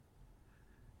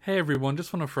Hey everyone,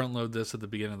 just want to front load this at the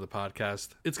beginning of the podcast.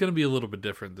 It's going to be a little bit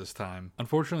different this time.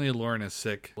 Unfortunately, Lauren is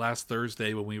sick. Last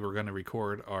Thursday, when we were going to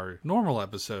record our normal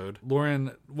episode,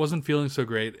 Lauren wasn't feeling so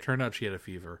great. It turned out she had a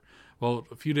fever. Well,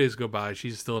 a few days go by,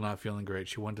 she's still not feeling great.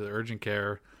 She went to the urgent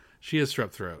care. She has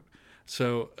strep throat.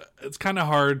 So it's kind of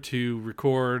hard to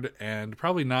record and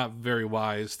probably not very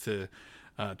wise to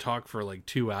talk for like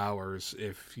 2 hours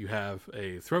if you have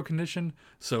a throat condition.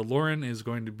 So Lauren is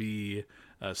going to be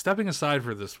stepping aside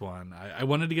for this one. I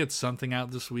wanted to get something out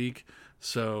this week.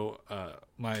 So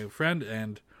my friend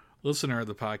and listener of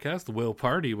the podcast, Will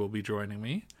Party, will be joining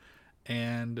me.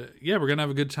 And yeah, we're going to have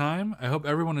a good time. I hope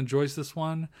everyone enjoys this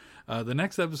one. The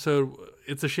next episode,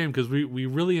 it's a shame because we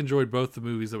really enjoyed both the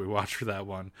movies that we watched for that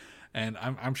one. And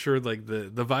I'm sure like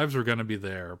the vibes are going to be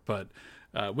there. But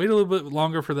wait a little bit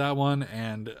longer for that one.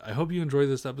 And I hope you enjoy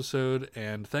this episode.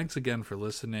 And thanks again for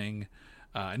listening.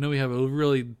 I know we have a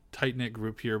really tight-knit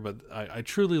group here, but I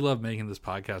truly love making this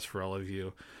podcast for all of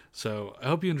you. So I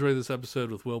hope you enjoy this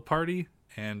episode with Will Party,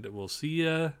 and we'll see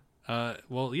you.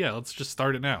 Let's just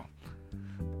start it now.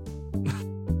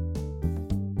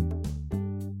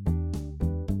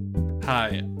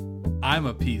 Hi, I'm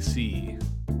a PC.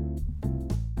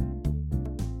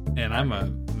 And I'm a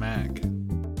Mac.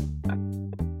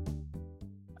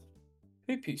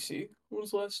 Hey, PC, when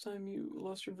was the last time you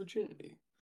lost your virginity?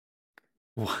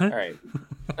 What? All right.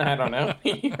 I don't know.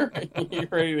 You're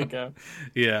ready to go.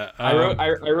 Yeah. I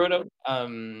wrote up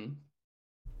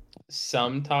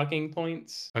some talking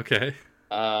points. Okay.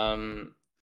 I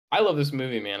love this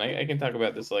movie, man. I can talk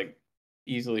about this like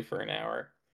easily for an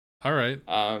hour. All right.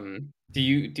 Do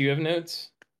you have notes?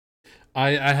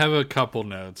 I have a couple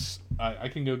notes. I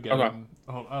can go get Okay. them.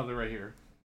 Oh, they're right here.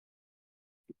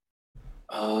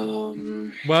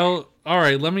 Well, all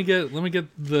right. Let me get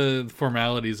the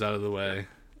formalities out of the way.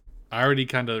 I already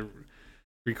kind of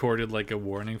recorded like a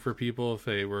warning for people if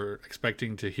they were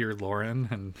expecting to hear Lauren.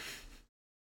 And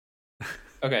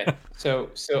okay. So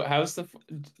how's the?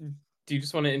 Do you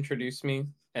just want to introduce me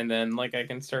and then like I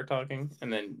can start talking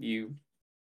and then you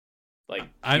like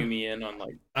cue me in on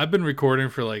like. I've been recording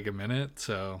for like a minute,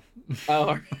 so. Oh,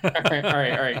 all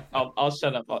right. I'll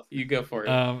shut up. You go for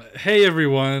it. Hey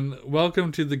everyone,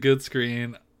 welcome to the Good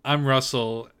Screen. I'm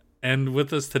Russell, and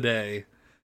with us today,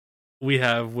 we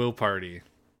have Will Party.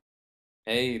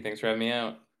 Hey, thanks for having me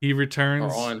out. He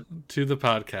returns to the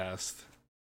podcast.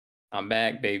 I'm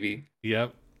back, baby.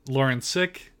 Yep. Lauren's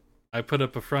sick. I put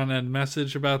up a front end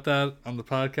message about that on the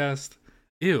podcast.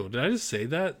 Ew, did I just say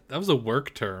that? That was a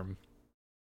work term.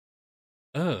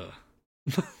 Ugh.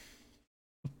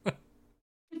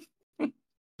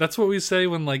 That's what we say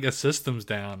when like a system's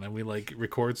down and we like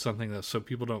record something that so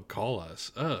people don't call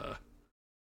us. Ugh.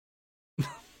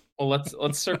 Well,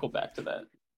 let's circle back to that.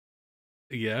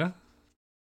 Yeah.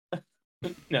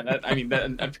 No,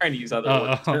 I'm trying to use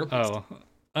other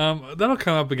words. That'll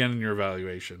come up again in your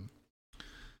evaluation.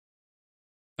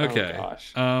 Okay. Oh,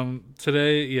 gosh.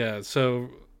 Today, yeah. So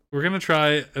we're gonna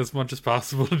try as much as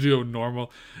possible to do a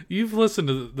normal. You've listened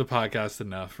to the podcast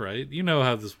enough, right? You know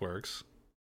how this works.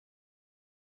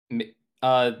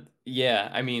 Yeah.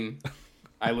 I mean,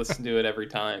 I listen to it every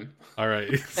time. All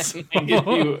right. So... I give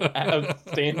you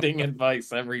outstanding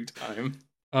advice every time.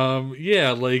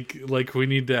 Yeah, like we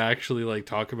need to actually like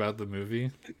talk about the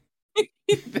movie.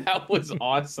 That was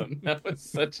awesome. That was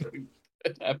such a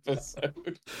good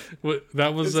episode.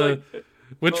 That was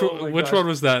which one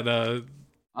was that?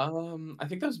 I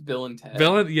think that was Bill and Ted.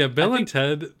 Bill and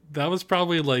Ted. That was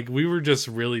probably like we were just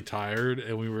really tired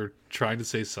and we were trying to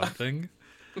say something.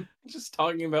 Just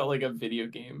talking about like a video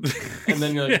game, and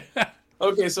then you're like, yeah.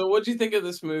 Okay, so what'd you think of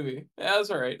this movie? Yeah,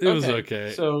 that's all right. It was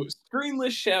okay. So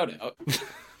screenless shout out.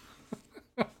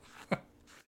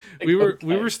 we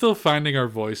were still finding our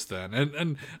voice then,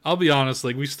 and I'll be honest,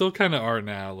 like we still kind of are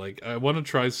now. Like I want to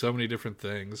try so many different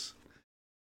things.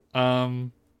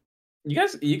 You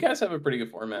guys have a pretty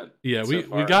good format. Yeah, we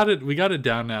got it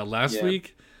down now. Last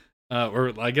week,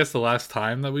 or I guess the last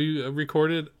time that we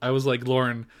recorded, I was like,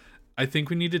 Lauren, I think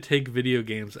we need to take video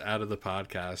games out of the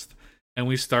podcast. And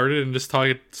we started and just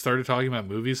started talking about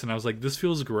movies, and I was like, this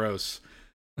feels gross.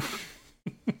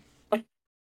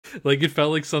 Like it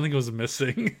felt like something was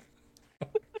missing.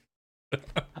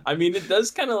 I mean, it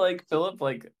does kind of like fill up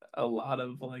like a lot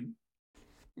of like,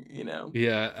 you know.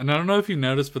 Yeah, and I don't know if you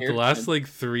noticed, but the last like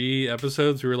 3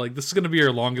 episodes, we were like, this is going to be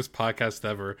our longest podcast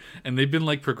ever. And they've been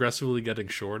like progressively getting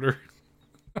shorter.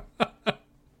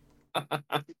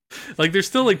 Like they're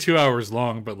still like 2 hours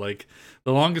long, but like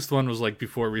the longest one was like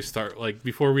before we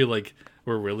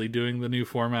were really doing the new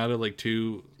format of like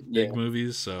 2 big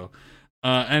movies. So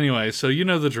anyway, so you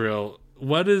know the drill.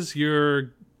 What is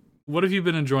your what have you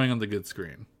been enjoying on the good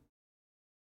screen?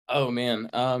 Oh man.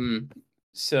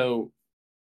 So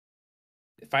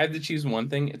if I had to choose one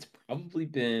thing, it's probably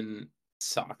been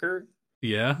soccer.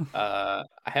 Yeah. I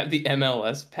have the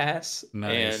MLS pass,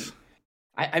 Nice. and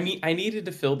I mean, I needed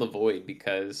to fill the void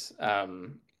because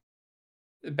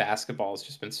basketball has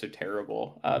just been so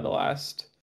terrible the last.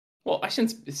 Well, I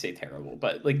shouldn't say terrible,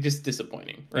 but like just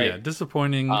disappointing, Yeah, right?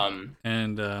 disappointing Um,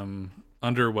 and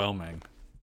underwhelming.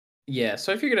 yeah.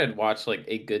 So I figured I'd watch like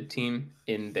a good team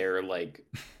in their like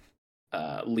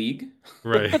league.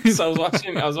 Right. So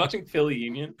I was watching Philly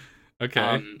Union.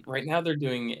 Okay. Right now they're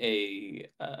doing a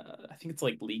I think it's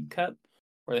like League Cup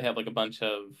where they have like a bunch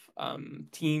of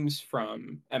teams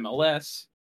from MLS,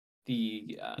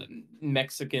 the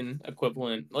Mexican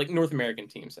equivalent, like North American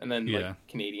teams, and then like Yeah.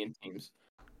 Canadian teams.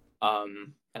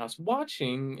 And I was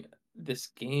watching this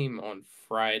game on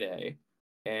Friday,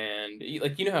 and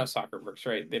like you know how soccer works,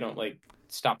 right? They don't like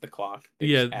stop the clock; they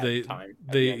Yeah, just add time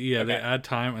at they the end. yeah, they Okay, add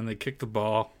time and they kick the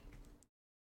ball.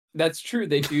 that's true.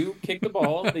 They do kick the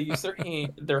ball. They use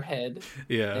their head,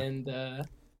 Yeah. and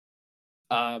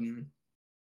um.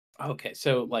 Okay,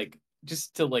 so like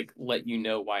just to like let you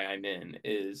know why I'm in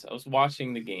is I was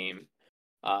watching the game.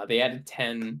 They added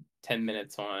 10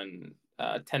 minutes on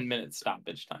 10-minute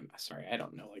stoppage time. Sorry, I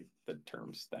don't know like the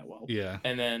terms that well. Yeah.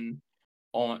 And then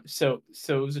on so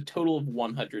it was a total of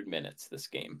 100 minutes this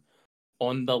game.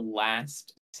 On the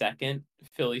last second,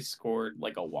 Philly scored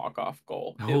like a walk-off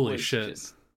goal. Holy shit.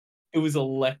 It was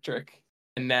electric.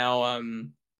 And now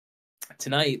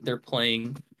tonight they're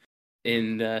playing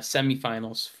in the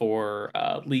semifinals for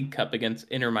League Cup against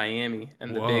Inter Miami,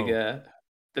 and Whoa.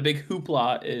 the big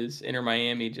hoopla is Inter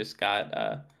Miami just got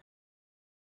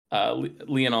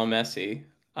Lionel Messi,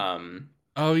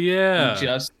 Oh who yeah.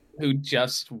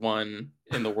 just won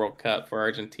in the World Cup for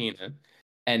Argentina,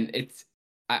 and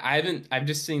I haven't I've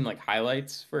just seen like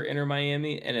highlights for Inter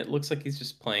Miami, and it looks like he's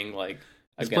just playing like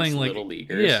He's playing against like, little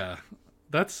leaguers. yeah.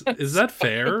 Is So- that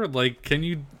fair? Like can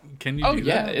you oh do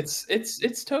yeah, that?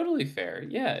 it's totally fair.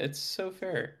 Yeah, it's so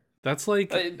fair. That's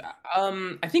like Uh,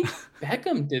 I think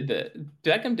Beckham did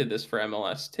this for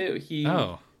MLS too.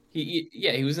 oh,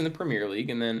 Yeah, he was in the Premier League,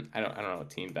 and then I don't know what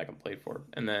team Beckham played for,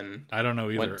 and then I don't know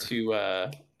went either.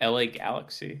 to LA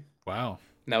Galaxy. Wow.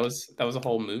 And that was a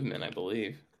whole movement, I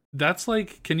believe. That's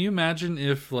like, can you imagine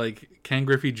if like Ken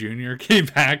Griffey Jr. came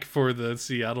back for the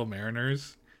Seattle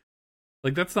Mariners?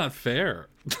 Like that's not fair.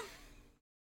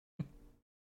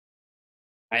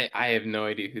 I have no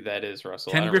idea who that is,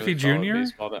 Russell. I Ken don't really Griffey follow Jr.?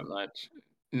 baseball that much.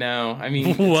 No, I mean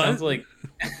it What? sounds like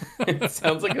it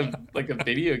sounds like a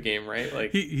video game, right?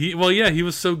 Like He well yeah, he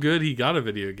was so good he got a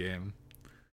video game.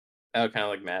 oh, kind of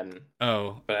like Madden,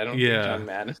 Oh, but I don't think yeah. John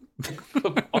Madden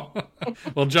football.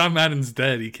 Well, John Madden's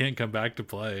dead. He can't come back to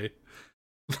play.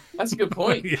 That's a good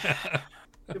point. Yeah.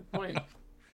 Good point.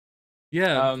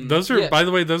 Yeah, those are Yeah. by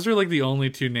the way, those are like the only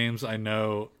two names I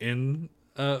know in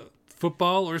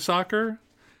football or soccer.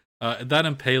 That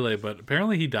and Pele, but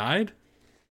apparently he died.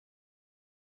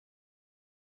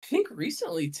 I think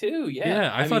recently too. Yeah.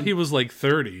 Yeah, I thought mean, he was like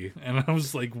 30 and I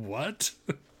was like, "What?"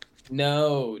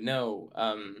 no.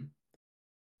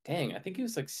 Dang, I think he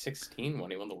was like 16 when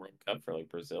he won the World Cup for like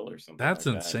Brazil or something That's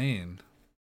like that. insane.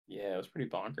 Yeah, it was pretty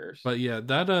bonkers. But yeah,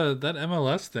 that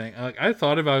MLS thing, like I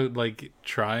thought about like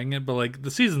trying it, but like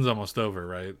the season's almost over,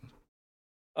 right?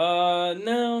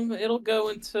 No, it'll go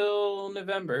until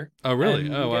November. Oh, really? And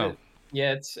you Oh, can get wow. it.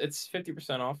 Yeah, it's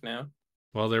 50% off now.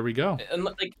 Well, there we go. And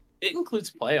like it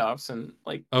includes playoffs and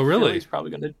like Oh, really? Philly's probably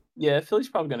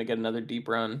gonna get another deep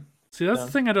run. See, that's the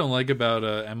So thing I don't like about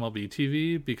MLB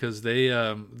TV because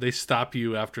they stop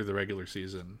you after the regular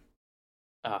season.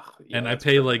 yeah, And I that's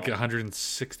pay like criminal.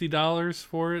 $160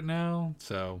 for it now.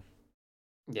 So,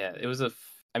 Yeah, it was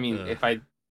I mean, ugh. if I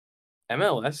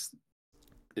MLS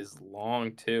is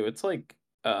long too. It's like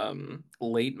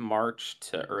late March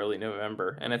to early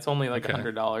November, and it's only like Okay.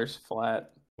 $100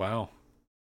 flat. Wow.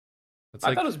 That's I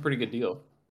thought it like was a pretty good deal.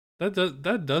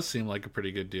 that does seem like a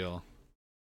pretty good deal.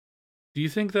 Do you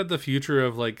think that the future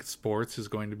of like sports is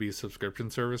going to be subscription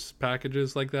service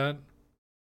packages like that?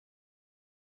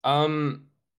 Um,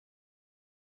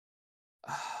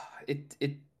 it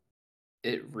it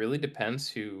it really depends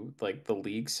who like the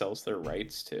league sells their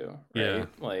rights to, Yeah,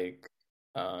 right? Like,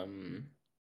 um,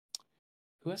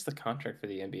 who has the contract for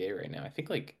the NBA right now? I think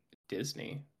like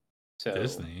Disney. So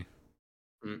Disney.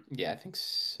 yeah, I think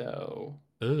so.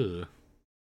 Ugh.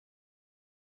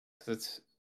 'Cause it's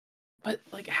but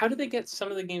like, how do they get some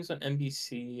of the games on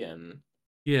NBC and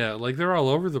Yeah, like they're all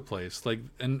over the place. Like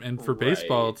and for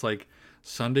baseball, right? it's like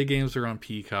Sunday games are on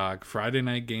Peacock, Friday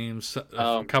night games, a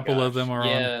Oh my couple of them gosh. are on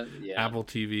Yeah, yeah. Apple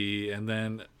TV, and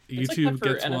then It's like that YouTube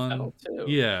for gets NFL one. too.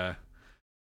 Yeah.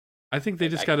 I think they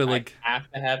Like just gotta I like, have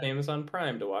to have Amazon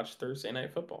Prime to watch Thursday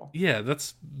Night Football. yeah,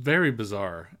 that's very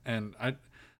bizarre. And I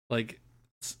like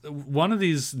one of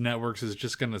these networks is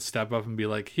just gonna step up and be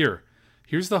like,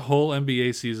 here's the whole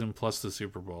NBA season plus the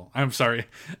Super Bowl. I'm sorry,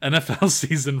 NFL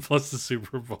season plus the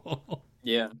Super Bowl.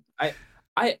 Yeah.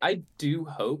 I do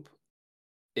hope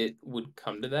it would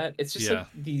come to that. It's just Yeah. like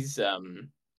these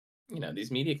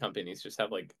these media companies just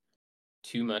have like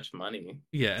too much money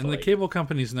Yeah, to and the like cable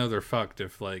companies know they're fucked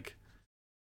if like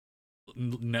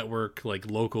network like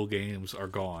local games are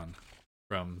gone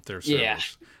from their yeah.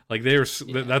 servers. Like they're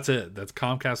Yeah. that's it. That's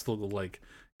Comcast will like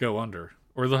go under,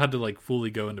 or they'll have to like fully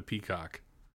go into Peacock,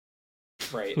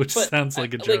 Right. which But sounds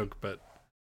like a joke, but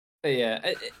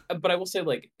yeah, but I will say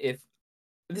like if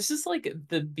this is like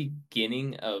the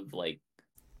beginning of like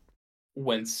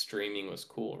when streaming was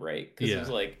cool, right? Because it was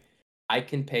yeah, like I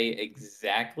can pay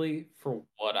exactly for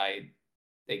what I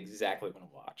exactly want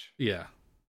to watch. yeah.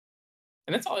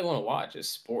 And that's all I want to watch is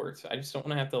sports. I just don't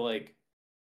want to have to like,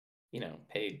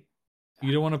 pay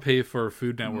You don't want to pay for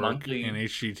Food Network and monthly.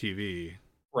 HGTV.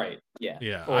 Right. Yeah.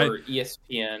 Yeah, Or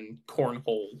ESPN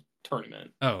cornhole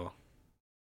tournament. oh.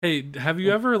 Hey, have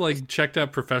you ever like checked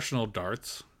out professional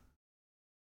darts?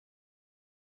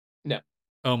 No.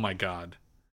 Oh my god.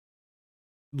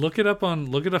 Look it up on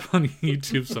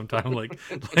YouTube sometime. Like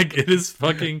it is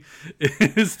fucking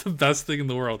it is the best thing in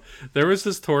the world. There was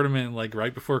this tournament like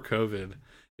right before COVID.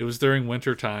 It was during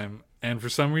winter time, and for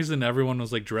some reason everyone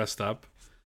was like dressed up.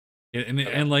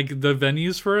 And like the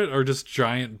venues for it are just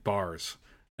giant bars.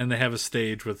 And they have a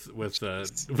stage with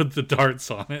the darts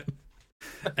on it.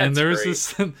 And there's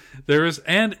this there is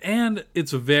and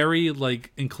it's very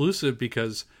like inclusive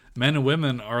because men and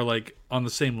women are like on the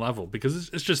same level because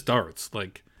it's just darts.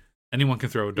 Like anyone can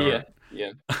throw a dart.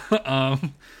 Yeah.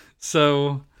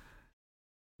 So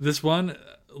this one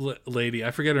lady, I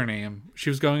forget her name.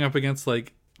 She was going up against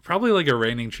like probably like a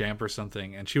reigning champ or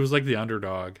something, and she was like the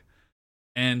underdog,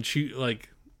 and she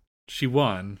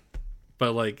won.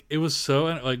 But like it was so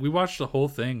like we watched the whole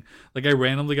thing. Like I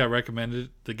randomly got recommended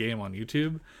the game on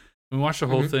YouTube. We watched the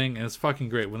whole thing, and it's fucking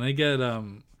great. When they get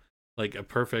like a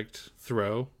perfect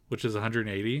throw, which is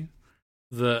 180,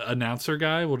 the announcer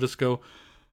guy will just go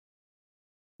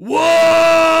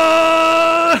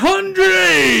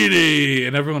 180,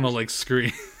 and everyone will like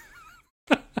scream.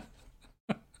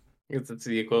 It's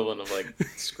the equivalent of like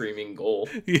screaming goal.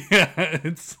 Yeah,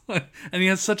 it's like, and he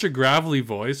has such a gravelly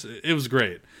voice. It was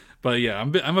great. But yeah,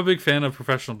 I'm a big fan of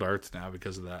professional darts now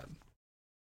because of that.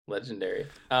 Legendary.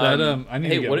 I need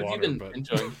to get what water, have you been but...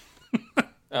 enjoying?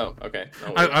 Oh, okay.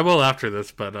 No I will after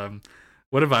this, but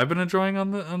what have I been enjoying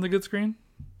on the good screen?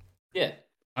 Yeah.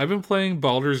 I've been playing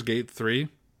Baldur's Gate 3.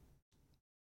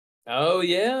 Oh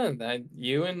yeah,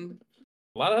 you and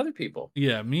a lot of other people.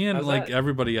 Yeah, me and How's like that?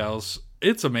 everybody else.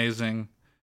 It's amazing.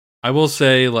 I will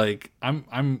say like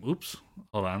I'm oops,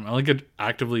 hold on. I'm like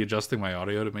actively adjusting my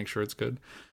audio to make sure it's good.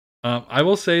 I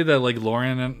will say that like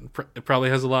Lauren probably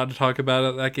has a lot to talk about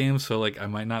at that game, so like I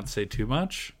might not say too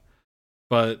much.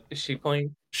 But Is she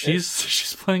playing?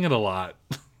 she's playing it a lot.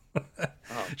 Oh,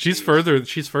 She's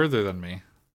geez. further than me.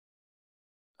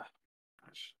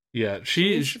 Gosh. Yeah, She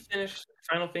needs to finish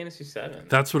Final Fantasy VII.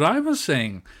 that's what I was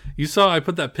saying. You saw I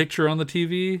put that picture on the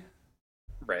TV.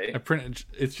 Right. I printed.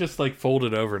 It's just like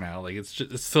folded over now. Like it's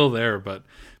still there, but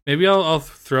maybe I'll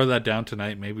throw that down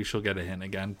tonight. Maybe she'll get a hint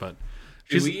again. But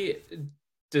Does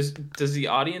the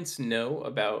audience know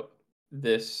about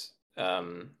this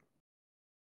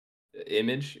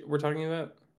image we're talking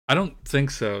about? I don't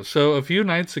think so. So a few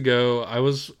nights ago, I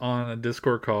was on a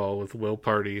Discord call with Will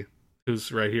Party,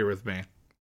 who's right here with me,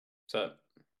 What's up?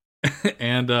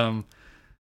 and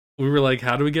we were like,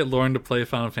 "How do we get Lauren to play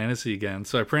Final Fantasy again?"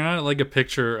 So I printed out like a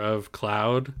picture of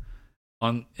Cloud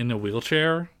in a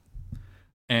wheelchair,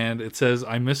 and it says,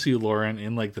 "I miss you, Lauren,"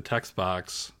 in like the text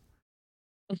box.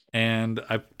 And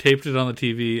I taped it on the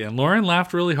TV, and Lauren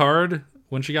laughed really hard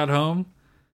when she got home.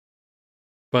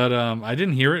 But I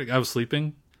didn't hear it. I was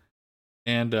sleeping.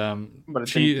 And But it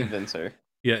she didn't convince her.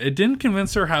 yeah, it didn't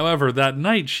convince her. However, that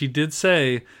night she did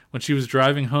say when she was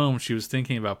driving home she was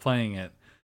thinking about playing it.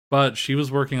 But she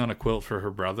was working on a quilt for her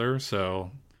brother,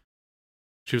 so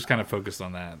she was kind of focused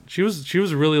on that. She was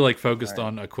really like focused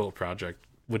on a quilt project,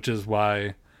 which is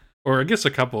why, or I guess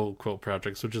a couple quilt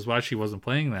projects, which is why she wasn't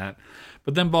playing that.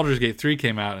 But then Baldur's Gate 3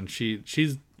 came out, and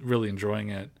she's really enjoying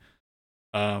it.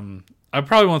 I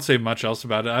probably won't say much else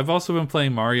about it. I've also been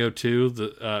playing Mario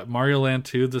 2, Mario Land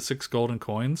 2, the 6 golden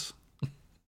coins.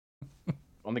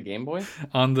 On the Game Boy?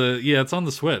 It's on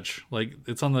the Switch. Like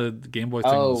it's on the Game Boy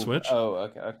thing on the Switch.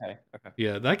 Okay.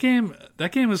 Yeah, that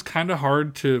game is kind of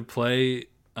hard to play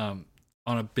on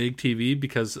a big TV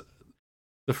because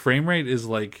the frame rate is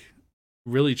like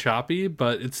really choppy,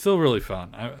 but it's still really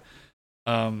fun.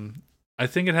 I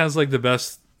think it has like the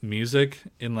best music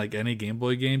in like any Game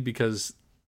Boy game because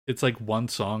it's like one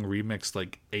song remixed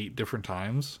like 8 different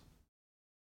times.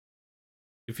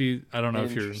 I don't know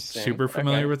if you're super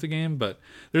familiar with the game, but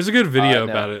there's a good video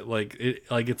about it. Like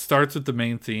it starts with the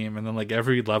main theme, and then like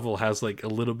every level has like a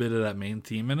little bit of that main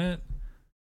theme in it,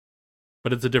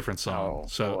 but it's a different song.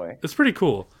 It's pretty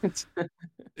cool.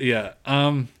 Yeah.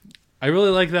 I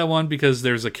really like that one because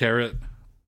there's a carrot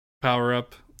power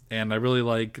up, and I really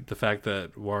like the fact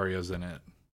that Wario's in it.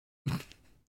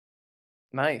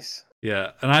 Nice.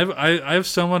 Yeah, and I have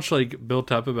so much like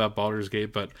built up about Baldur's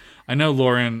Gate, but I know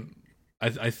Lauren.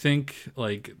 I think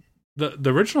like the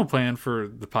original plan for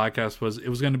the podcast was it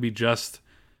was going to be just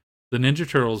the Ninja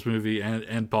Turtles movie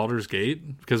and Baldur's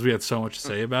Gate because we had so much to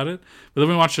say about it. But then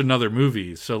we watched another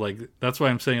movie, so like that's why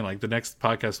I'm saying like the next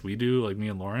podcast we do, like me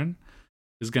and Lauren,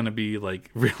 is going to be like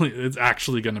really. It's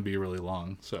actually going to be really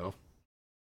long. So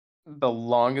the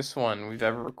longest one we've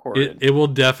ever recorded. It will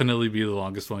definitely be the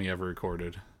longest one we ever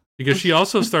recorded because she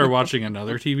also started watching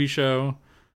another TV show.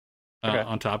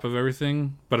 On top of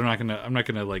everything, but I'm not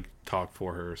gonna like talk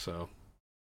for her. So,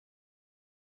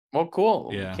 well,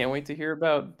 cool. Yeah, can't wait to hear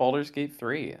about Baldur's Gate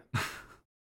 3.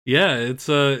 Yeah, it's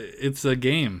a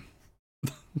game.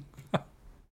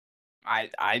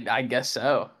 I guess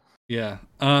so. Yeah.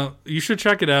 You should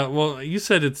check it out. Well, you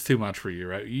said it's too much for you,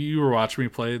 right? You were watching me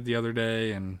play it the other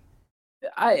day, and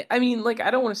I mean, like, I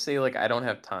don't want to say like I don't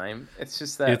have time. It's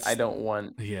just that I don't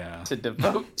want to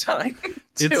devote time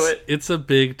to it. It's a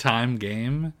big time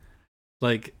game.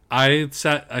 Like I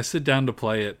sit down to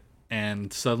play it,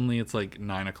 and suddenly it's like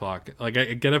 9:00. Like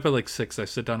I get up at like 6. I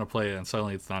sit down to play it, and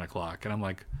suddenly it's 9:00, and I'm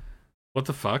like, what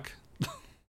the fuck?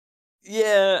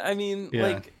 Yeah, I mean,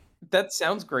 like that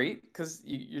sounds great because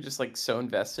you're just like so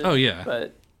invested. Oh yeah,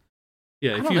 but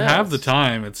yeah, if you have the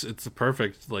time, it's a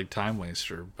perfect like time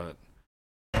waster. But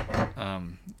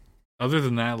other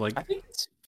than that, like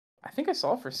I think I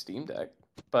saw it for Steam Deck,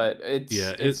 but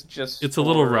it's a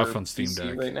little rough on Steam PC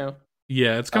Deck right now.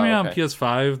 Yeah, it's coming out on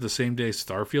PS5 the same day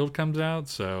Starfield comes out,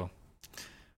 so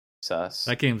sus.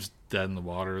 That game's dead in the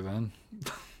water then.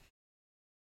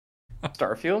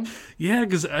 Starfield? Yeah,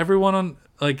 because everyone on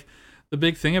like the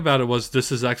big thing about it was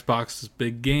this is Xbox's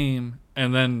big game,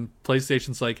 and then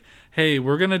PlayStation's like, hey,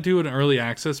 we're gonna do an early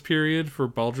access period for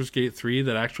Baldur's Gate 3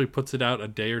 that actually puts it out a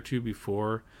day or two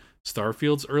before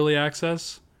Starfield's early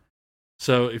access.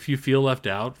 So if you feel left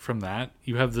out from that,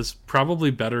 you have this probably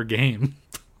better game.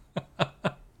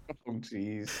 Oh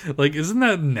jeez. Like, isn't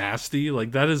that nasty?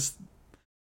 Like, that is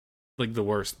like the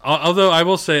worst. Although I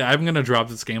will say I'm gonna drop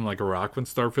this game like a rock when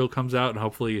Starfield comes out, and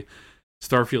hopefully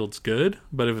Starfield's good,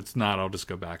 but if it's not, I'll just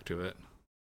go back to it.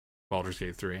 Baldur's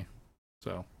Gate 3.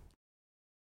 So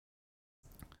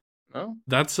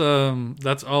that's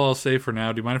all I'll say for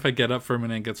now. Do you mind if I get up for a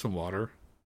minute and get some water?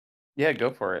 Yeah,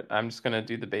 go for it. I'm just gonna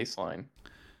do the baseline.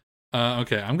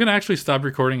 Okay, I'm gonna actually stop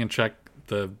recording and check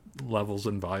the levels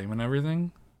and volume and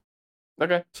everything.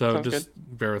 Okay. So just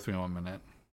bear with me 1 minute.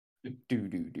 Okay.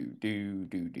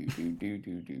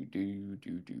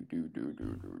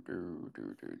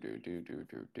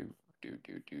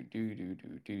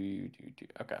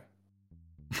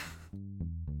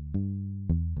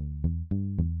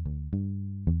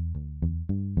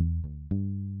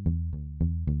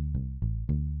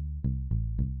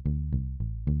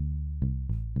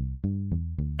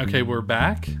 Okay, we're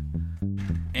back,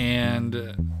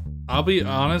 and I'll be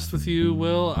honest with you,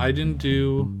 Will. I didn't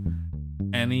do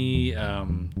any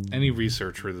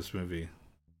research for this movie.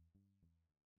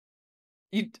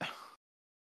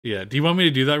 Yeah, do you want me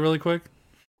to do that really quick?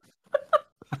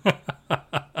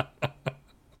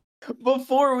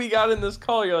 Before we got in this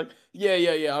call, you're like,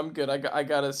 yeah, I'm good. I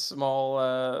got a small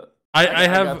I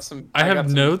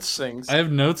have notes. I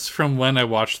have notes from when I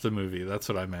watched the movie. That's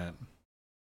what I meant.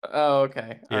 Oh,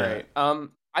 okay. All right.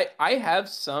 I have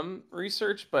some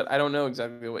research, but I don't know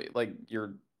exactly what like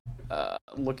you're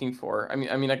looking for. I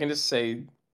mean I can just say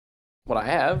what I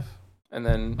have, and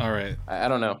then all right. I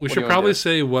don't know. We should probably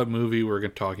say what movie we're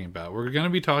talking about. We're going to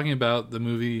be talking about the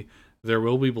movie There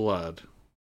Will Be Blood.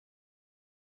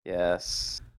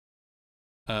 Yes.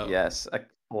 Yes, a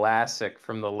classic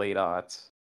from the late aughts.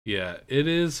 Yeah, it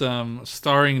is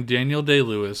starring Daniel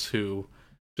Day-Lewis, who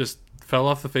just fell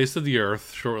off the face of the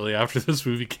earth shortly after this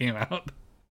movie came out.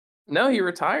 No, he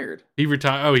retired. He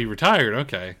retired. Oh, he retired.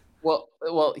 Okay. Well,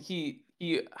 he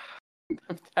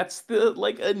That's the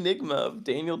like enigma of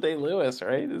Daniel Day-Lewis,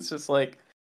 right? It's just like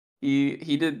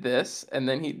he did this, and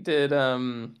then he did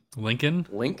Lincoln.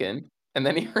 Lincoln, and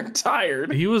then he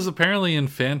retired. He was apparently in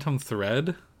Phantom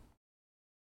Thread.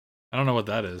 I don't know what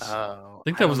that is. Oh, I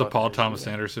think I that don't was know a what that Paul is Thomas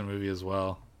either. Anderson movie as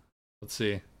well. Let's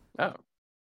see. Oh,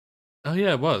 Oh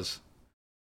yeah, it was.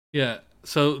 Yeah.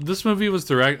 So this movie was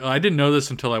direct. I didn't know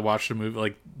this until I watched the movie,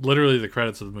 like literally the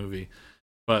credits of the movie.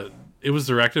 But it was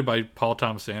directed by Paul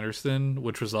Thomas Anderson,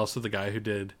 which was also the guy who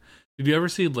did. Did you ever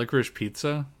see Licorice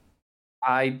Pizza?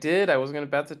 I did. I was gonna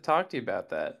about to talk to you about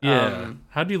that. Yeah.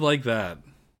 How do you like that?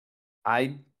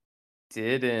 I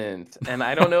didn't, and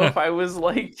I don't know if I was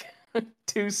like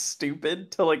too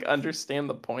stupid to like understand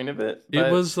the point of it, It but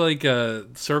was like a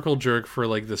circle jerk for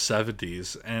like the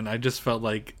 70s, and I just felt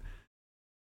like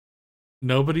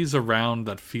nobody's around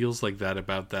that feels like that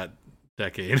about that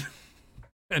decade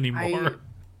I anymore.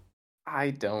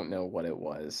 I don't know what it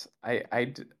was. I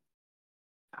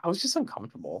was just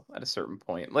uncomfortable at a certain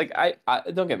point. Like I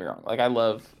don't get me wrong. Like I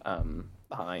love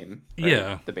Haim, right?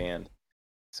 Yeah. The band.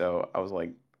 So I was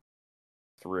like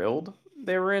thrilled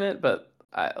they were in it, but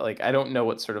I don't know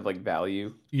what sort of like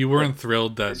value You like weren't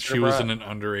thrilled they that sort she of was brought. in an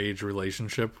underage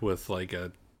relationship with like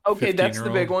a Okay, that's the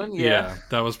 15-year-old. big one. Yeah. Yeah,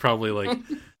 that was probably like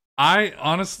I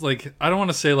honestly like I don't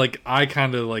want to say like I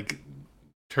kind of like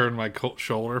turned my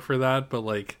shoulder for that, but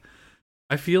like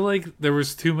I feel like there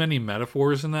was too many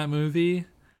metaphors in that movie,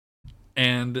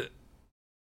 and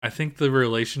I think the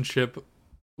relationship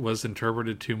was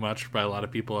interpreted too much by a lot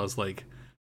of people as like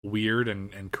weird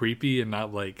and creepy, and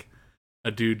not like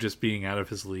a dude just being out of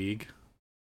his league.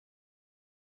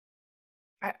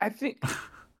 I think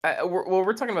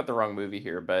we're talking about the wrong movie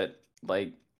here, but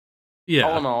like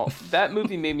all Yeah. in all, that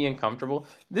movie made me uncomfortable.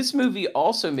 This movie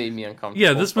also made me Yeah,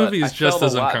 uncomfortable, this but movie I is just felt a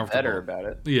as lot better uncomfortable. about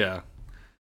it. Yeah.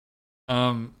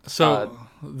 Uh, So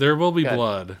There Will Be Good.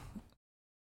 Blood.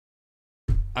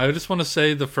 I just want to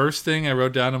say the first thing I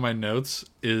wrote down in my notes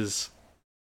is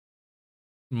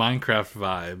Minecraft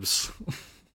vibes.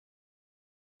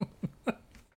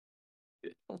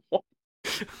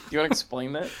 You want to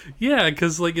explain that? Yeah,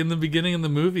 because like in the beginning of the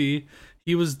movie,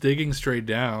 he was digging straight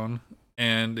down,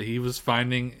 and he was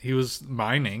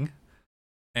mining,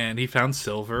 and he found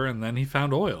silver, and then he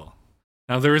found oil.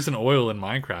 Now there isn't oil in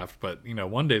Minecraft, but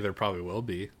one day there probably will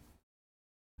be.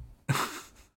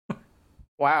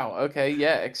 Wow. Okay.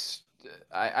 Yeah.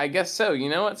 I guess so. You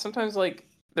know what? Sometimes like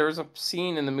there was a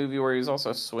scene in the movie where he was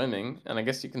also swimming, and I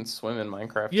guess you can swim in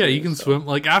Minecraft Yeah, you too. can So. swim.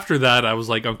 Like after that, I was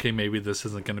like, okay, maybe this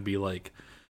isn't going to be like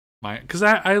because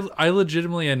I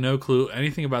legitimately had no clue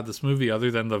anything about this movie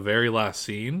other than the very last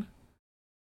scene.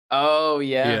 Oh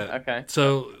yeah. Yeah, Okay.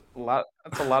 so A lot.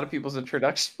 That's a lot of people's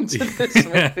introduction to this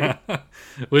movie.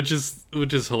 which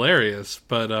is hilarious,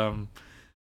 but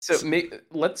So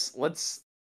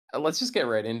let's just get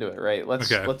right into it, right?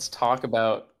 okay, Let's talk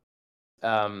about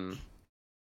um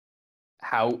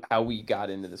how we got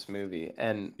into this movie.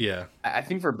 And yeah, I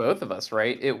think for both of us,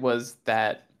 right? It was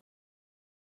that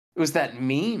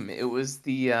meme. It was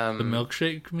the the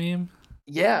milkshake meme.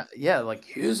 yeah, like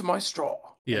here's my straw.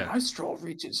 And Yeah, my straw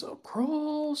reaches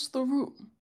across the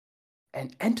room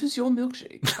and enters your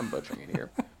milkshake. I'm butchering it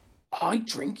here. I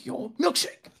drink your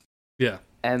milkshake. yeah,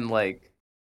 And like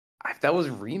that was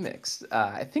remixed.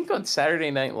 I think on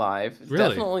Saturday Night Live,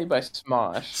 really. definitely by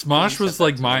Smosh. 'Cause you Smosh sent was that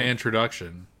like to my me.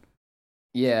 introduction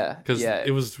Yeah, because yeah.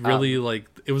 it was really Um, like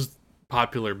it was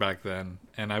popular back then,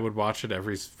 and I would watch it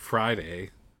every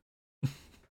Friday.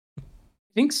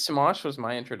 I think Smosh was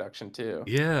my introduction too.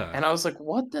 Yeah, And I was like,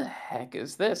 what the heck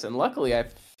is this? And luckily I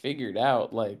figured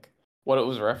out like what it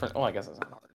was referencing. Oh, I guess that's not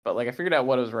hard. But like I figured out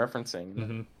what it was referencing and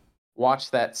hmm then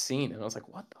watched that scene and I was like,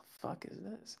 what the fuck is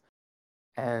this?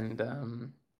 And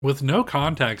with no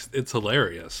context, it's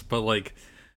hilarious, but like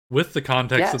with the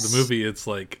context of the yes. movie, it's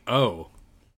like, oh,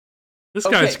 this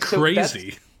guy's Okay, so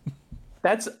crazy.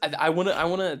 that's I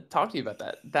wanna talk to you about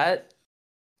that.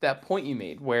 That point you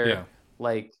made Yeah, where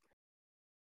like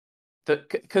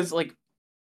because like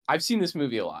I've seen this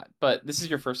movie a lot, but this is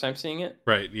your first time seeing it.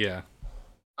 right. Yeah,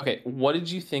 Okay, what did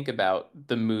you think about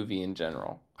the movie in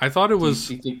general? I thought Do you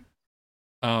think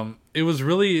it was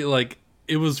really like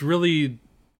it was really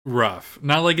rough,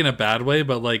 not like in a bad way,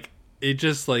 but like it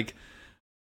just like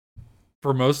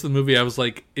for most of the movie, I was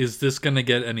like, is this gonna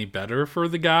get any better for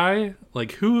the guy?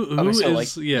 Like who okay, so like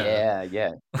is yeah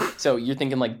yeah. So you're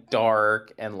thinking like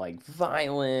dark and like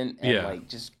violent and yeah like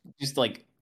just like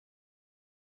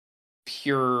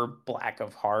pure black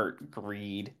of heart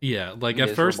greed, yeah. Like at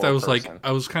first, miserable person.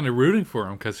 I was kind of rooting for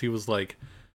him because he was like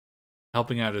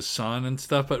helping out his son and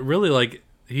stuff, but really like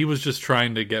he was just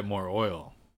trying to get more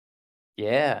oil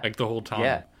Yeah. like the whole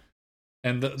Yeah. time.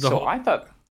 And the So whole. I thought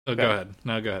Oh, go ahead.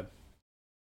 No, go ahead.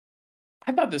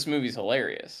 I thought this movie's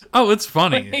hilarious. Oh, it's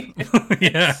funny.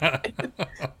 Yeah.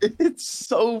 It's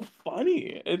so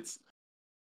funny. It's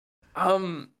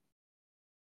um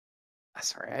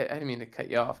sorry, I didn't mean to cut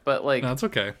you off, but like No, it's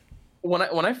okay. when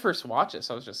I first watched this,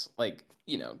 I was just like,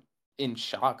 in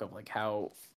shock of like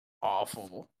how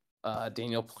awful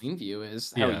Daniel Plainview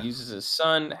is, how Yeah. he uses his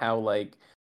son, how like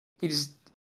he just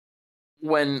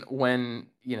when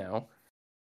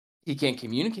he can't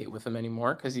communicate with him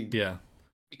anymore because he Yeah.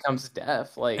 becomes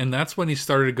deaf. Like, And that's when he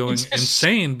started going He's just-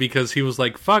 insane because he was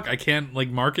like, fuck, I can't like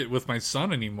market with my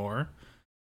son anymore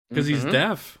because he's Mhm.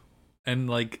 deaf and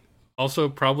like also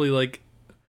probably like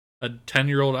a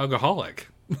 10-year-old alcoholic.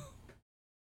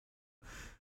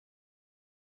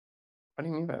 What do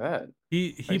you mean by that?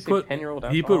 He put 10-year-old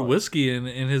he put whiskey in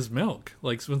his milk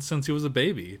like since he was a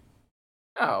baby.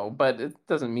 No, but it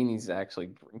doesn't mean he's actually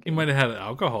drinking. He might have had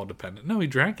alcohol dependent. No, he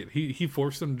drank it. He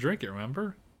forced him to drink it,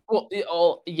 remember? Well,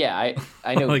 yeah,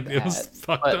 I know Like, that, it was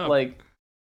fucked but up.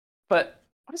 but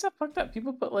why is that fucked up?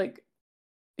 People put like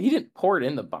he didn't pour it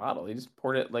in the bottle. He just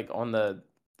poured it like on the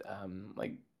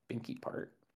like binky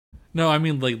part. No, I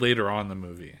mean like later on in the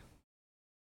movie.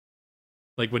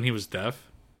 Like when he was deaf.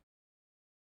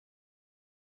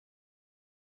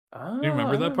 Oh, you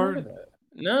remember I that don't part? remember that.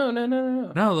 No.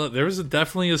 No, there was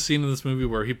definitely a scene in this movie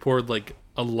where he poured like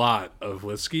a lot of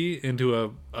whiskey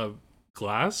into a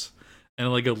glass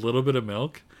and like a little bit of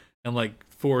milk and like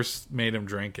made him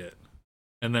drink it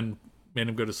and then made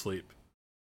him go to sleep.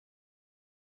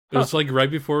 It was like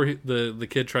right before the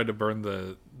kid tried to burn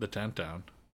the tent down.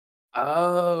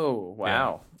 Oh,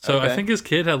 wow. Yeah. So Okay. I think his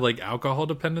kid had like alcohol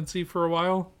dependency for a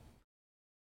while.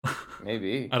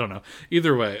 Maybe I don't know.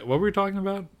 Either way, what were we talking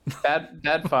about?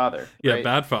 bad father. Yeah, right?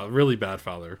 bad father, really bad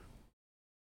father.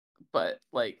 But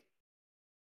like,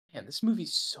 man, this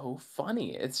movie's so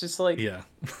funny. It's just like Yeah.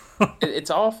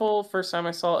 it's awful first time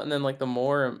I saw it, and then like the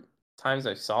more times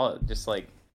I saw it, just like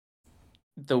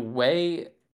the way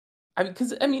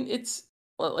because it's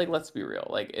like, let's be real,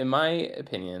 like in my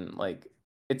opinion, like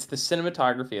it's the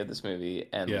cinematography of this movie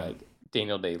and Yeah. like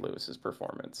Daniel Day-Lewis's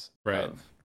performance Right.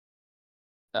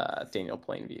 of Daniel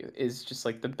Plainview is just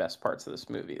like the best parts of this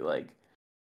movie. Like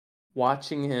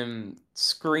watching him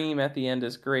scream at the end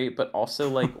is great, but also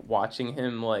like watching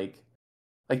him like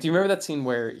do you remember that scene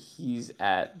where he's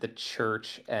at the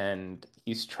church and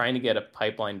he's trying to get a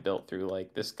pipeline built through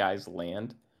like this guy's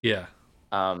land? Yeah.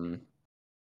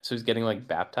 So he's getting like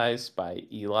baptized by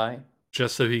Eli.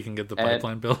 Just so he can get the And-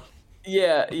 pipeline built.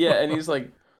 Yeah, and he's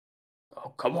like, "Oh,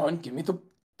 come on, give me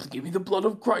the blood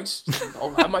of Christ.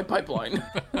 I'll have my pipeline."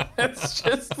 It's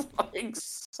just like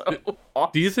so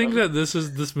awesome. Do you think that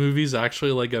this movie's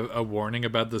actually like a warning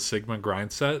about the Sigma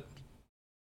grind set?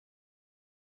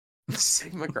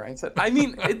 Sigma Grindset? I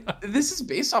mean, this is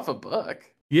based off a book.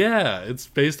 Yeah, it's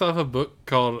based off a book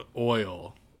called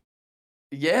Oil.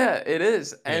 Yeah, it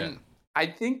is, and Yeah. I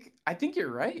think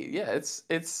you're right. Yeah,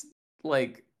 it's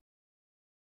like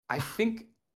I think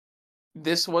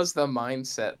this was the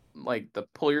mindset, like the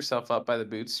pull yourself up by the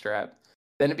bootstrap.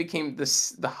 Then it became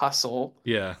the hustle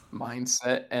Yeah.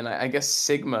 mindset, and I guess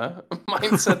Sigma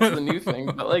mindset's the new thing.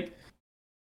 But like,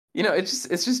 it's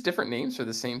just different names for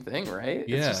the same thing, right?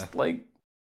 Yeah. It's just like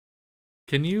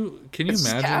Can you it's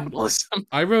imagine? capitalism.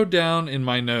 I wrote down in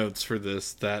my notes for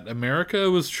this that America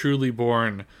was truly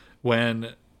born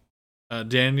when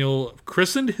Daniel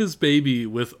christened his baby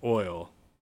with oil.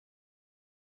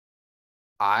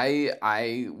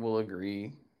 I will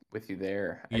agree with you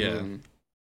there. I Yeah. mean,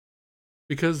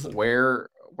 Because where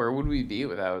would we be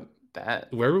without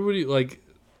that? where would you like?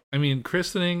 I mean,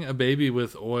 christening a baby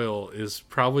with oil is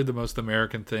probably the most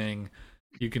American thing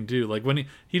you can do. Like when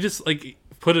he just like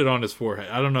put it on his forehead.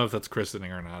 I don't know if that's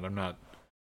christening or not. I'm not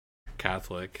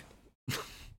Catholic.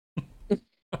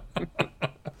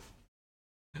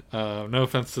 No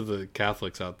offense to the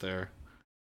Catholics out there.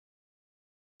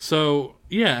 So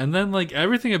yeah, and then like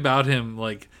everything about him,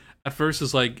 like at first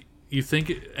is like you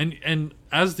think, and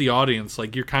as the audience,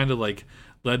 like you're kind of like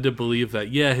led to believe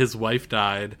that yeah, his wife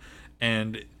died,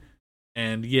 and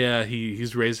yeah,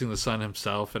 he's raising the son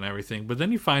himself and everything. But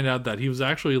then you find out that he was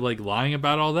actually like lying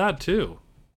about all that too.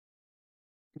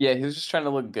 Yeah, he was just trying to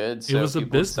look good. So It was a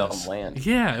people would sell business. him land.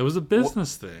 Yeah, it was a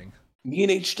business thing. Me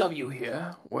and HW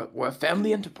here, we're a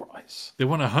family enterprise. They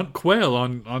want to hunt quail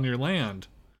on your land.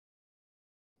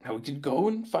 Now we could go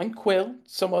and find quail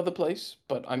some other place,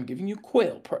 but I'm giving you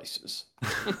quail prices.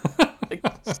 Like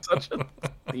such a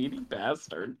needy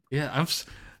bastard. Yeah,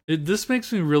 this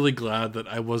makes me really glad that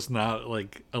I was not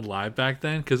like alive back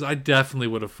then, because I definitely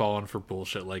would have fallen for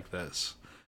bullshit like this.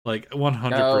 like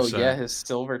Oh yeah, 100%. his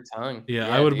silver tongue. Yeah,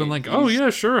 I Yeah, would have been dude. like, oh He's yeah,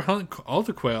 sure, hunt all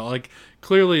the quail. Like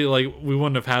clearly, like we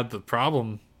wouldn't have had the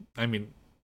problem. I mean,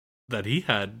 that he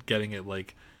had getting it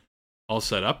like all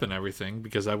set up and everything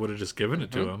because I would have just given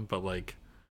it to hmm him. But like,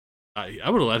 I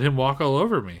would have let him walk all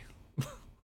over me.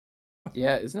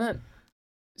 Yeah, isn't that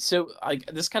so? Like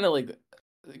this kind of like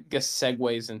I guess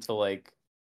segues into like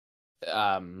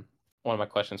one of my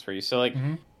questions for you. So like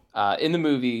Mm-hmm. in the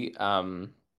movie,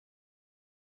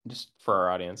 just for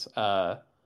our audience,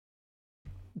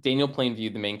 Daniel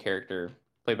Plainview, the main character,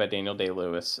 played by Daniel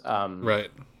Day-Lewis, Right,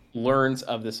 learns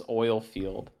of this oil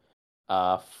field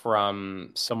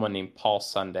from someone named Paul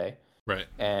Sunday, right,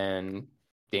 and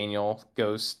Daniel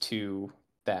goes to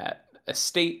that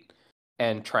estate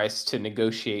and tries to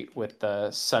negotiate with the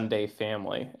Sunday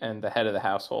family and the head of the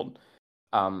household.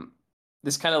 Um,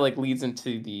 this kind of like leads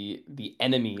into the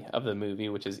enemy of the movie,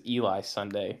 which is Eli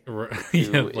Sunday, right.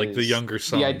 Yeah, who like the is younger the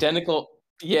son. identical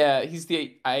yeah, he's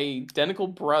the identical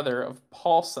brother of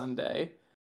Paul Sunday.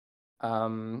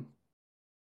 Um,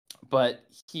 but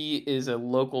he is a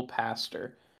local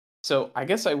pastor. So I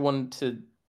guess I wanted to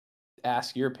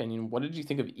ask your opinion. What did you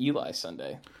think of Eli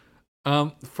Sunday?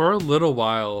 For a little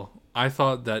while, I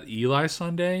thought that Eli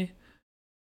Sunday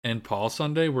and Paul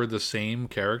Sunday were the same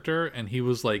character, and he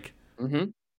was like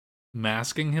Mm-hmm.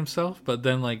 masking himself. But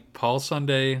then, like Paul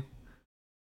Sunday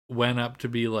went up to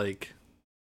be like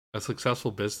a successful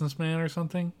businessman or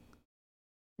something.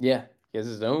 Yeah, he has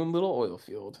his own little oil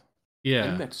field in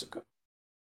Yeah. Mexico.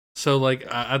 So like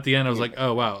at the end, I was Yeah. like,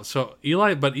 oh wow. So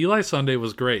Eli Sunday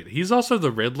was great. He's also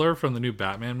the Riddler from the new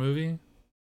Batman movie.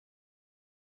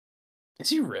 Is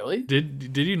he really?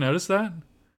 Did you notice that?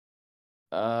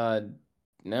 Uh,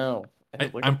 no. I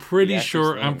had to look I'm up the pretty actor's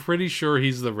sure. I'm name. pretty sure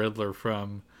he's the Riddler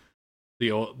from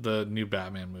the new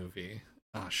Batman movie.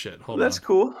 Oh shit! Hold That's on.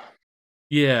 cool.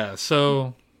 Yeah.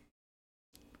 So,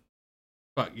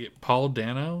 fuck, yeah, Paul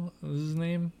Dano is his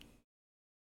name.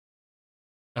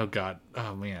 Oh god.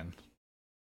 Oh man.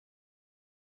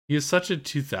 He has such a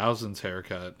 2000s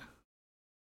haircut.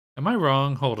 Am I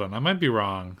wrong? Hold on. I might be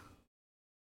wrong.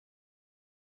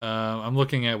 I'm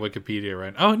looking at Wikipedia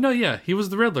right now. Oh no, yeah, he was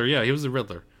the Riddler. Yeah, he was the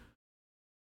Riddler.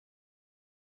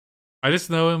 I just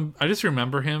know him. I just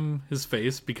remember him, his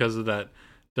face, because of that.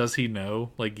 Does he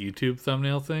know like YouTube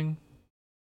thumbnail thing?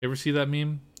 You ever see that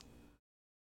meme?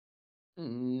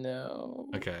 No.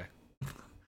 Okay,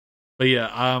 but yeah,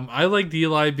 I liked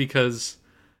Eli because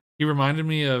he reminded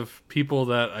me of people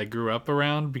that I grew up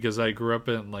around because I grew up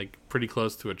in like pretty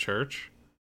close to a church.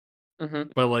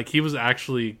 Mm-hmm. But like he was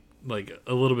actually like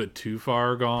a little bit too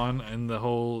far gone in the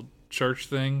whole church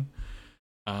thing,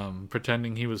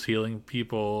 pretending he was healing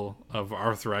people of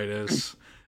arthritis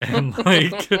and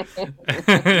like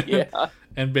Yeah.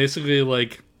 and basically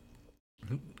like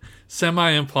semi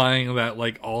implying that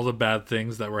like all the bad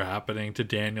things that were happening to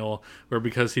Daniel were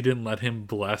because he didn't let him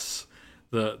bless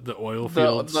the oil The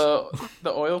fields.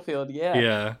 the oil field, yeah.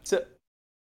 Yeah. So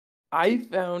I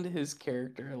found his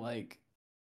character like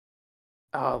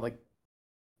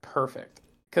perfect.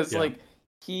 Cause Yeah. like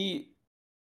he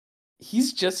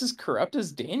he's just as corrupt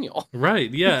as Daniel.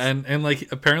 Right. Yeah, and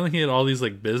like apparently he had all these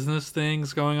like business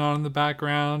things going on in the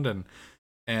background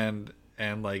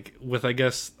and like with I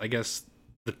guess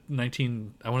the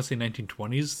 19 I want to say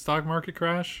 1920s stock market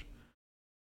crash.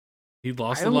 He I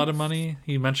lost a lot don't of money.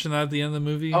 He mentioned that at the end of the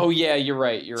movie. Oh yeah, you're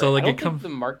right. You're So right. I like it don't think comes the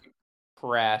market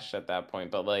crashed at that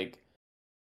point, but like,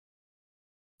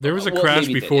 there was a well, crash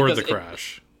maybe it did. It before the doesn't.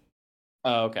 crash.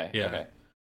 Oh, okay, Yeah. okay.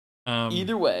 Um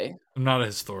Either way, I'm not a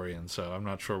historian, so I'm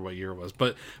not sure what year it was.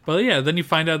 But yeah, then you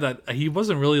find out that he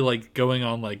wasn't really like going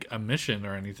on like a mission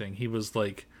or anything. He was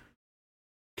like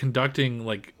conducting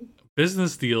like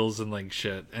business deals and like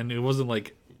shit, and it wasn't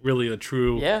like really a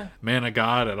true yeah. man of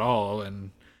God at all.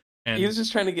 And He and was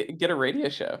just trying to get a radio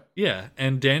show. yeah,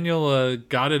 and Daniel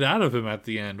got it out of him at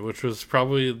the end, which was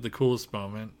probably the coolest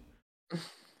moment.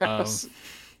 Um,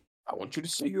 I want you to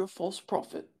say you're a false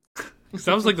prophet. 'Cause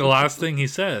that was like the last thing he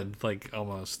said, like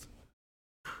almost.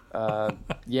 Yeah,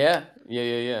 yeah,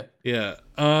 yeah, yeah.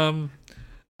 Yeah.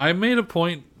 I made a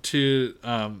point to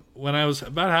when I was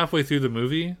about halfway through the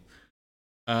movie.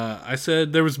 I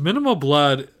said there was minimal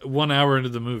blood 1 hour into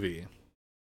the movie.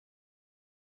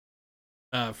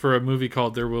 For a movie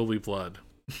called There Will Be Blood.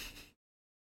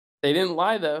 They didn't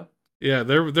lie though. Yeah,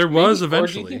 there Maybe, was or do you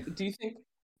eventually. think?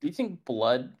 Do you think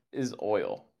blood is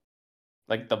oil,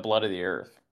 like the blood of the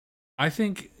earth? I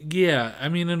think yeah, I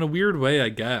mean in a weird way I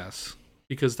guess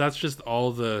because that's just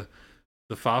all the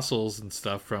fossils and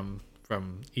stuff from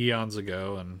eons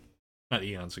ago and not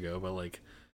eons ago but like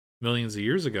millions of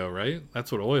years ago, right?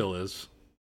 That's what oil is.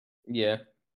 Yeah.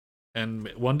 and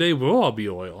one day we'll all be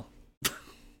oil.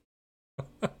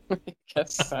 I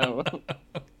guess so.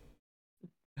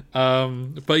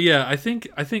 But yeah, I think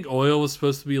oil was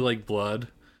supposed to be like blood,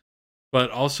 but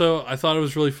also I thought it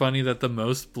was really funny that the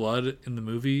most blood in the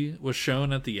movie was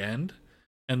shown at the end,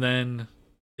 and then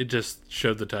it just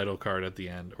showed the title card at the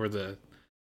end, or the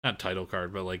not title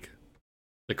card, but like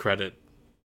the credit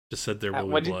just said there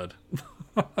will be blood.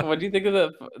 What do you think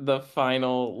of the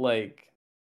final like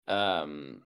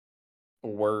um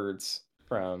words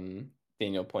from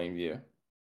Daniel Plainview?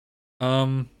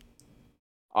 Um,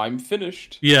 I'm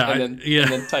finished. yeah, and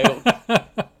then title.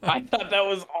 I thought that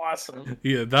was awesome.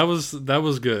 Yeah, that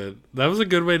was good. That was a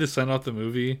good way to send off the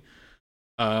movie.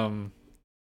 Um,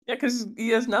 Yeah, because he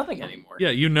has nothing anymore. yeah,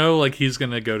 like he's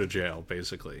gonna go to jail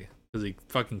basically because he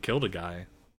fucking killed a guy.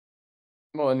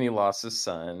 Well, and he lost his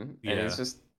son, and Yeah. he's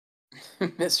just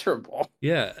miserable.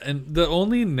 Yeah, and the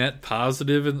only net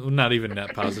positive, and not even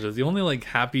net positive, the only like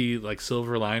happy like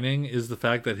silver lining is the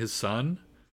fact that his son,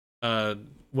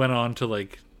 went on to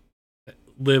like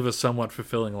live a somewhat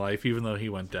fulfilling life, even though he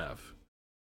went deaf.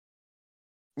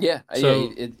 Yeah, So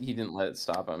he didn't let it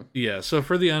stop him. yeah, so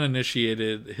for the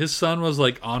uninitiated, his son was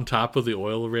like on top of the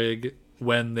oil rig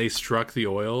when they struck the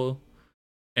oil,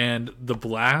 and the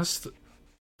blast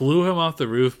blew him off the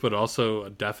roof, but also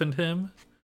deafened him.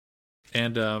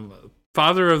 And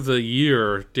Father of the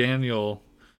Year, Daniel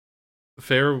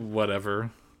Fair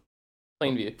whatever.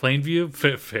 Plainview.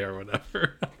 Fair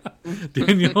whatever.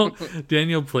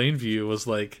 Daniel Plainview was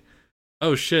like,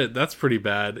 "Oh shit, that's pretty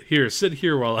bad. Here, sit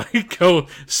here while I go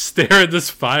stare at this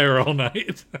fire all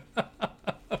night."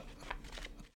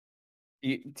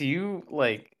 Do you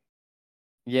like?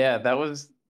 Yeah, that was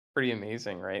pretty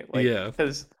amazing, right? Like, Yeah.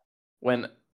 because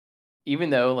even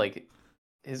though like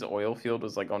his oil field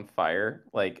was like on fire,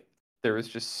 like there was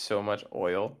just so much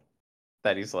oil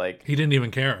that he's like, He didn't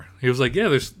even care. He was like, "Yeah,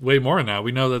 there's way more now.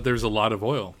 We know that there's a lot of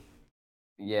oil."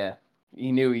 yeah,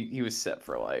 he knew he was set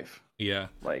for life. Yeah.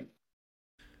 Like,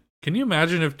 Can you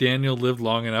imagine if Daniel lived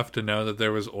long enough to know that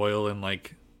there was oil in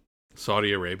like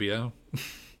Saudi Arabia?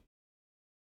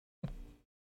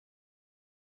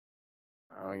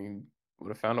 he would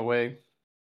have found a way.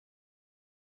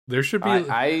 There should be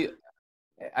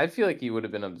I feel like he would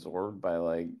have been absorbed by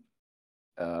like,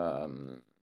 um,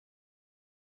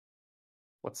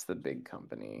 what's the big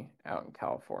company out in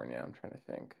California? I'm trying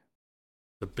to think.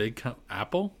 the big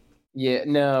Apple? Yeah,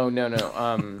 no.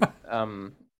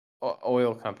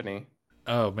 Oil company.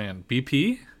 Oh man,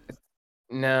 BP?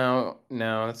 No,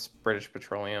 it's British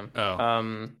Petroleum. Oh. I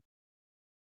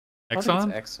don't think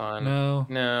Exxon? it's Exxon.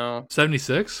 No.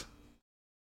 76?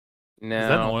 No. Is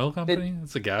that an oil company?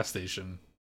 It's a gas station.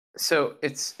 So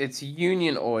it's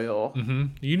Union Oil.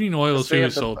 Union Oil is who he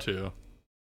sold to.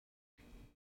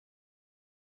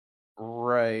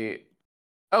 Right.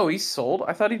 Oh, he sold?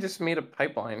 I thought he just made a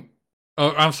pipeline.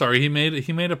 Oh, I'm sorry. He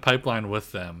made a pipeline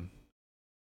with them.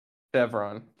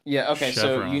 Chevron. Yeah, okay,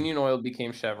 Chevron. So Union Oil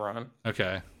became Chevron.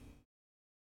 Okay.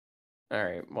 All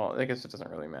right. Well, I guess it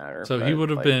doesn't really matter. So he would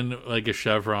have been like a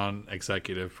Chevron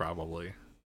executive, probably.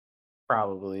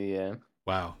 Probably, yeah.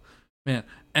 Wow. Man.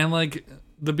 And like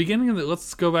the beginning of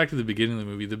let's go back to the beginning of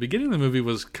the movie. The beginning of the movie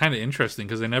was kind of interesting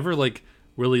because they never like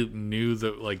really knew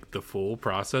the full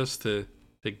process to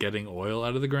getting oil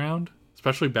out of the ground,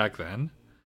 especially back then.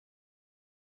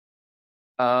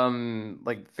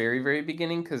 Like very, very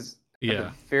beginning, because at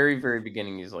the very, very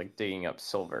beginning he's like digging up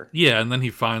silver. Yeah, and then he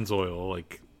finds oil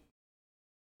like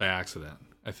by accident,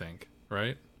 I think,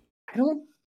 right? I don't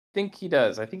think he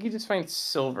does. I think he just finds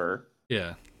silver.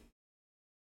 Yeah.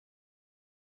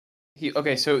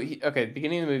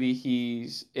 Beginning of the movie,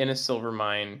 he's in a silver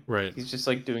mine. Right. He's just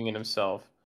like doing it himself.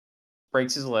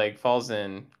 Breaks his leg, falls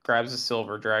in, grabs the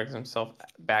silver, drags himself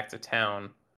back to town.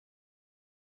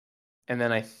 And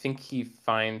then I think he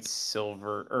finds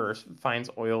silver or finds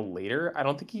oil later. I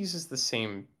don't think he uses the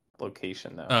same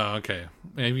location though. Oh, okay.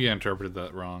 Maybe I interpreted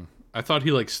that wrong. I thought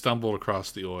he like stumbled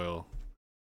across the oil.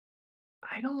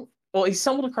 Well, he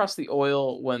stumbled across the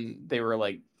oil when they were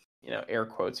like, air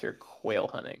quotes here, quail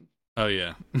hunting. Oh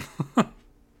yeah. But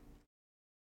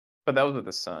that was with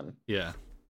the sun. Yeah.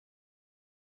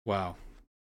 Wow.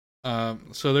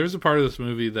 So there's a part of this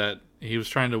movie that he was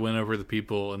trying to win over the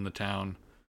people in the town,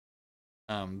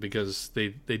 because they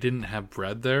didn't have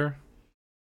bread there,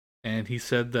 and he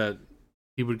said that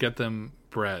he would get them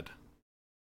bread,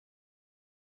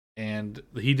 and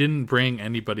he didn't bring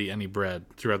anybody any bread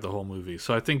throughout the whole movie.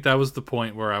 So I think that was the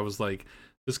point where I was like,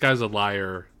 this guy's a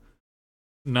liar.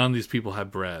 None of these people have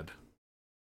bread.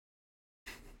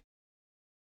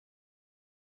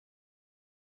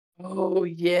 Oh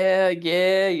yeah.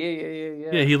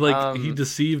 Yeah, he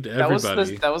deceived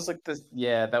everybody. That was like this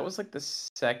yeah, that was like the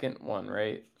second one,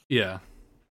 right? Yeah.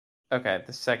 Okay,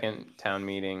 the second town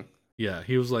meeting. Yeah,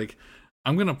 he was like,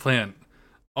 I'm gonna plant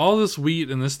all this wheat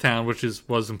in this town, which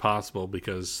was impossible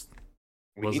because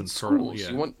it We need wasn't fertile. schools.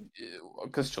 You Yeah, want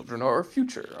because children are our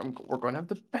future. We're going to have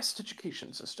the best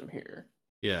education system here.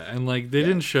 yeah, and like they Yeah,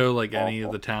 didn't show like any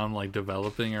of the awful. town like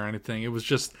developing or anything. It was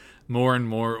just more and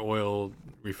more oil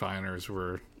refiners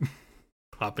were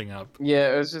popping up.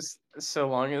 Yeah, it was just so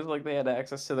long as like they had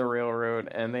access to the railroad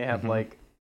and they had Hmm. like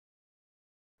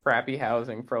crappy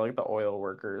housing for like the oil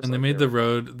workers, And they like they made the were fine.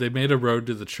 road. They made a road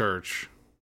to the church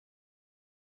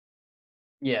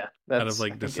Yeah, out of that's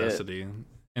I like think it. necessity,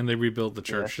 and they rebuilt the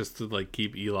Yeah. church just to like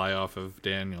keep Eli off of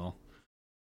Daniel.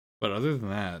 But other than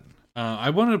that, I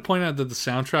wanted to point out that the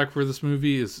soundtrack for this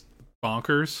movie is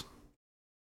bonkers.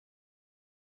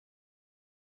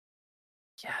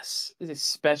 Yes,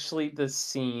 especially the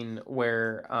scene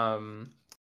where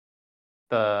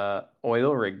the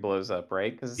oil rig blows up,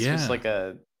 right? Because it's just Yeah, like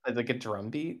a drum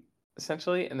beat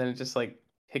essentially, and then it just like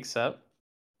picks up.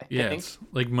 I yeah. think. It's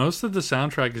like most of the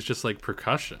soundtrack is just like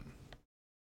percussion.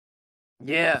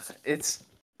 Yeah,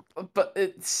 but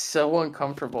it's so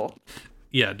uncomfortable.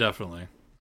 Yeah, definitely.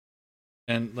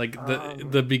 And like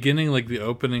the Um, beginning, like the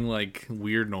opening, like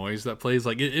weird noise that plays,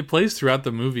 like it plays throughout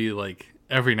the movie, like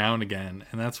every now and again,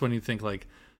 and that's when you think like,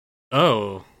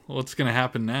 oh, what's gonna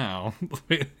happen now?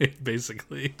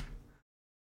 Basically.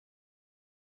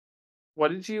 what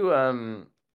did you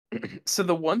so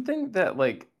the one thing that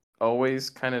like always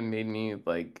kind of made me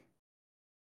like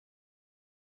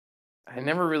I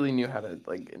never really knew how to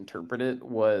like interpret it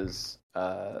was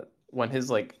when his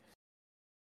like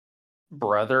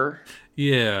brother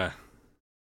Yeah,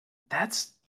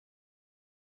 that's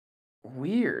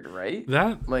weird, right?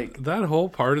 that Like that whole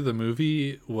part of the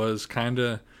movie was kind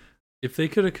of, if they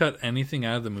could have cut anything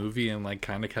out of the movie and like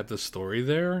kind of kept the story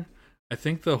there, I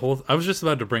think the whole, I was just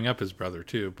about to bring up his brother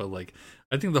too, but like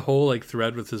I think the whole like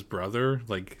thread with his brother,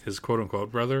 like his quote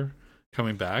unquote brother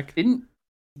coming back. didn't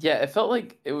yeah, it felt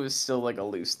like it was still like a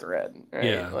loose thread,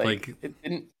 right? Yeah, Like like it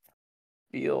didn't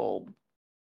feel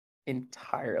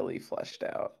entirely fleshed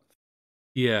out.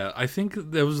 yeah, I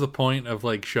think that was the point of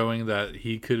like showing that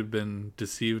he could have been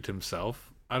deceived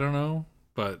himself. I don't know,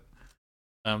 but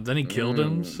then he killed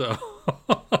him, Mm. so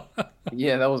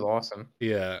Yeah, that was awesome.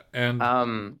 yeah, and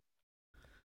Um,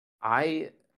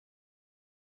 I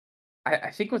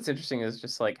I think what's interesting is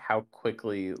just like how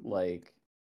quickly like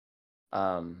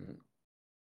um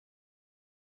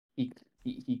he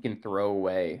he can throw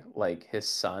away like his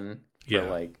son for yeah,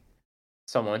 like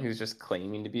someone who's just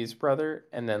claiming to be his brother,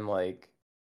 and then like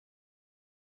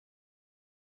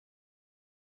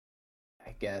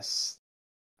I guess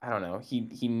I don't know, he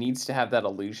needs to have that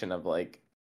illusion of like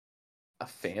a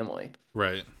family.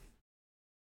 right.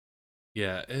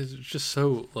 Yeah, it's just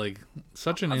so like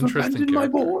such an I've interesting abandoned my character.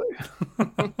 boy.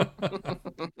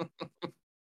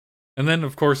 And then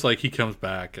of course like he comes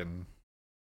back and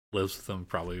lives with them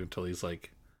probably until he's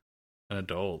like an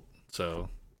adult. So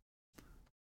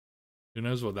who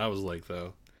knows what that was like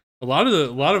though. A lot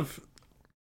of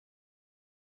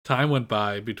time went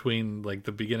by between like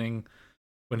the beginning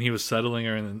when he was settling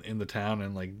her in the town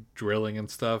and like drilling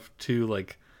and stuff to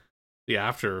like the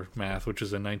aftermath, which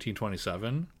is in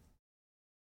 1927.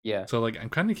 Yeah. So like I'm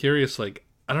kind of curious, like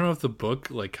I don't know if the book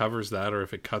like covers that or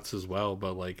if it cuts as well,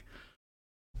 but like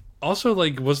also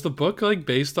like was the book like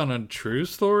based on a true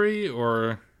story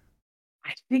or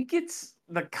I think it's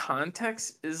the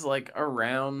context is like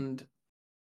around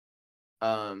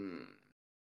um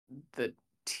the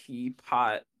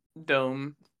teapot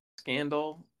dome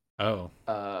scandal. oh,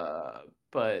 Uh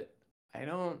but I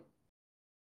don't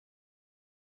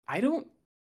I don't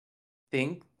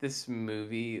think this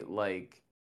movie like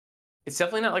it's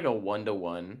definitely not like a one to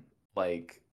one.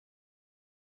 Like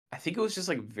I think it was just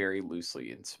like very loosely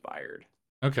inspired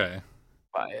okay.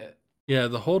 by it. Yeah,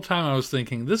 the whole time I was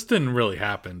thinking this didn't really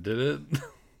happen, did it?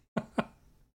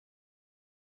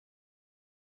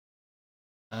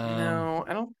 um No,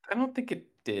 I don't think it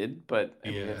did, but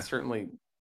I mean yeah, it's certainly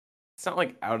it's not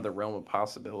like out of the realm of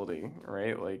possibility,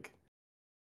 right? Like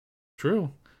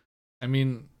true. I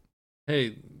mean,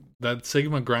 hey, that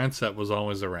Sigma grind set was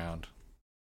always around.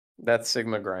 that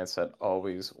Sigma grind set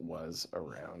always was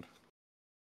around.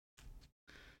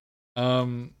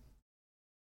 Um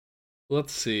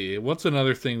let's see. What's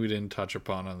another thing we didn't touch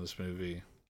upon on this movie?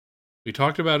 We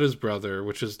talked about his brother,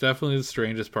 which is definitely the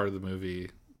strangest part of the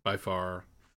movie by far.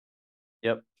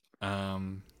 Yep.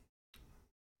 Um,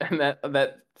 And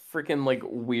that freaking like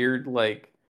weird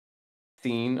like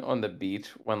scene on the beach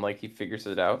when like he figures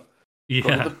it out. Go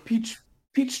to the Yeah.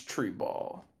 peach tree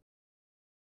ball.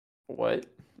 What?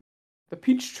 The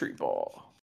peach tree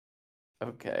ball.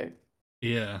 Okay.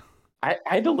 Yeah. I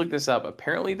had to look this up.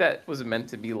 Apparently that was meant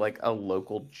to be like a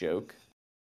local joke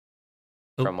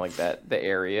Oh, from like the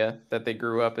area that they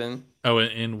grew up in. oh,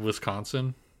 in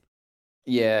Wisconsin.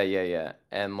 Yeah.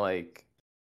 And like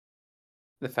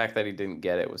the fact that he didn't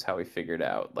get it was how he figured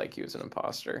out like he was an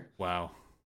imposter. Wow.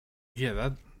 Yeah,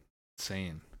 that's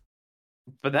insane.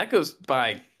 But that goes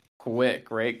by quick,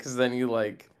 right? Because then you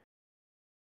like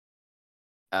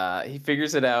he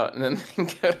figures it out and then they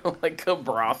go to like a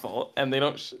brothel and they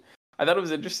don't I thought it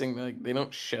was interesting like they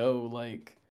don't show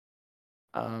like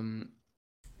um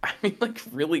I mean like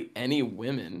really any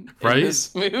women in Right?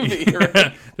 this movie, Yeah.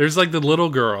 right? There's like the little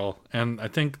girl and I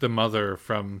think the mother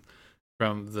from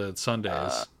the Uh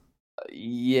Sundays.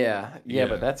 yeah,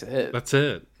 but that's it. That's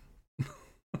it.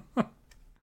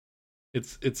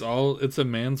 It's a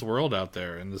man's world out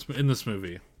there in this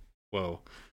movie. Whoa.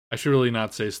 I should really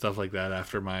not say stuff like that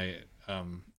after my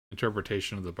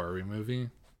interpretation of the Barbie movie.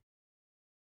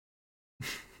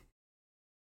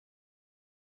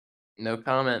 No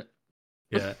comment.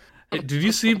 Yeah. Hey, did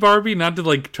you see Barbie? Not to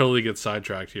like totally get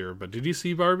sidetracked here, but did you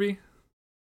see Barbie?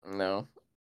 No.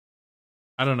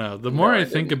 I don't know. The No, more I I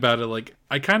think didn't. about it, like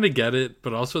I kind of get it,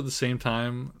 but also at the same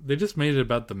time, they just made it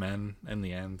about the men in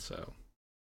the end. So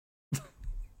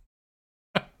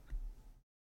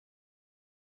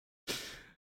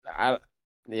I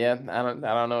I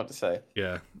don't know what to say.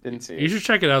 yeah, Didn't see you it. should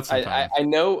check it out sometime. I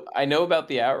know about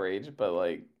the outrage, but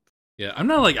like Yeah, I'm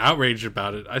not like outraged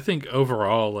about it. I think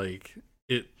overall, like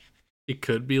it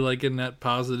could be like a net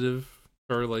positive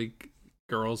for like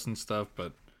girls and stuff,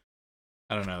 but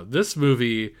I don't know. This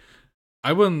movie,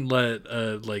 I wouldn't let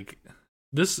like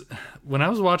this when I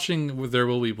was watching There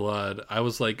Will Be Blood, I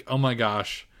was like, oh my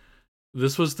gosh,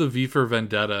 this was the V for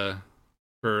Vendetta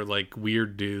for like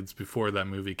weird dudes before that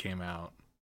movie came out.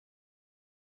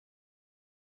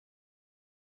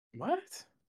 what?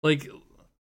 Like,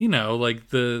 you know, like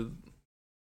the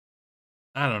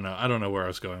I don't know where I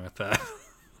was going with that.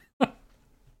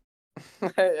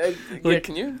 Yeah, Like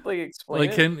can you like explain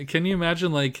like it? can you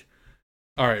imagine like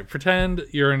all right, pretend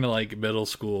you're in like middle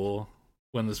school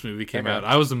when this movie came Okay. out.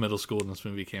 I was in middle school when this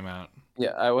movie came out.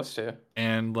 Yeah, I was too.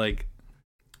 And like,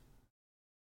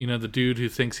 you know, the dude who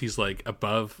thinks he's like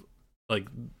above like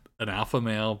an alpha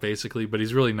male basically, but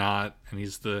he's really not, and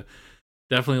he's the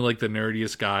definitely like the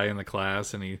nerdiest guy in the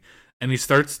class, and he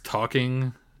starts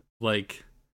talking like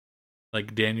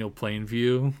Daniel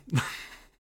Plainview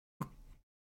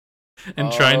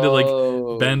and trying to like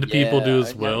Oh, bend people to yeah. his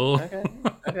Okay. will.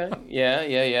 Okay.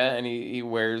 Yeah. And he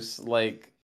wears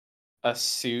like a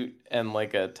suit and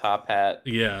like a top hat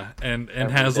Yeah, and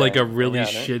every has like day. a I really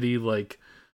got it. shitty like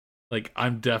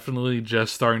I'm definitely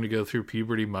just starting to go through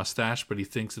puberty mustache, but he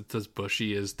thinks it's as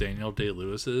bushy as Daniel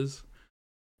Day-Lewis's.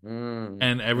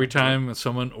 And every Okay. time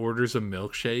someone orders a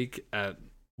milkshake at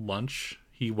lunch,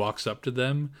 he walks up to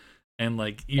them and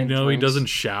like you And know he doesn't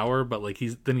drinks. shower, but like he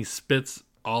spits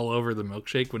all over the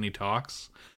milkshake when he talks,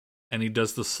 and he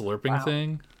does the slurping Wow.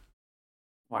 thing.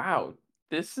 Wow.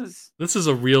 This is This is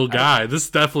a real I guy. This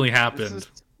definitely this is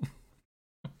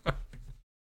happened.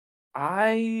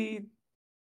 I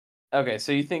okay,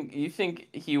 so you think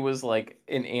he was like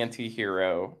an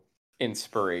anti-hero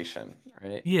inspiration,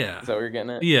 right? Yeah. Is that what you're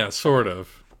getting at? Yeah, sort Okay.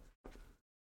 of.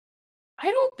 I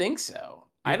don't think so.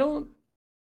 I Yeah. don't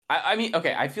I mean,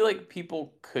 okay, I feel like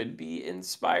people could be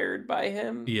inspired by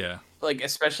him, Yeah. like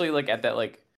especially like at that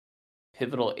like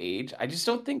pivotal age. I just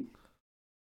don't think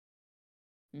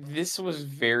this was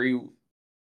very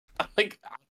like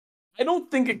I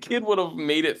don't think a kid would have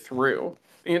made it through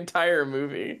the entire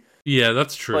movie. Yeah,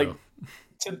 that's Like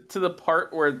true. to the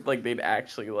part where like they'd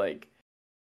actually like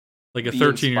Like a be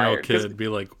 13-year-old inspired because kid be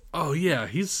like, "Oh yeah,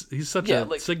 he's such yeah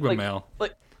a sigma male."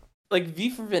 like like V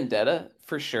for Vendetta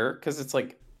for sure because it's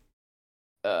like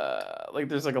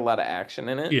there's like a lot of action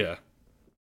in it, Yeah.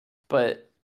 but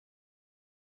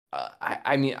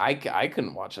I mean I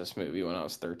couldn't watch this movie when I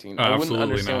was 13. Oh, I wouldn't absolutely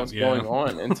understand not. what's Yeah. going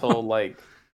on until like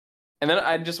and then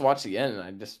I just watch the end and I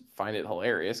just find it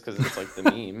hilarious because it's like the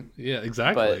meme. Yeah, But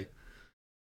exactly.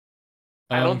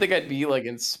 I don't think I'd be like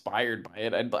inspired by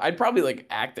it. I'd probably like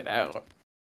act it out.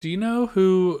 Do you know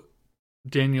who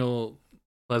Daniel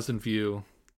Pleasant View?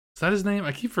 Is that his name?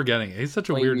 I keep forgetting it. He's such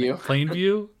a weird name. Plainview.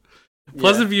 Plainview? Yeah.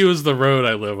 Pleasant View is the road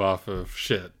I live off of.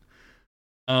 Shit.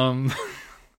 Um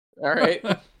All right.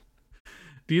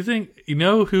 Do you think you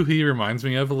know who he reminds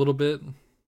me of a little bit?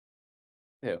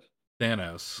 Yeah.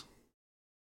 Thanos.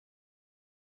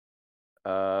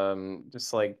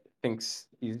 Just like thinks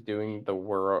he's doing the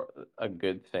world a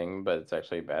good thing, but it's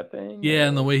actually a bad thing. Yeah,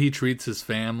 and the Or... way he treats his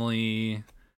family,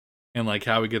 and like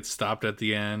how he gets stopped at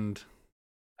the end.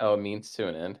 Oh, a means to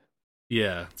an end.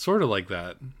 Yeah, sort of like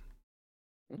that.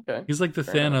 Okay, He's like the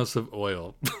fair enough. Thanos of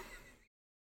oil.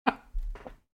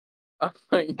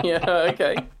 Yeah,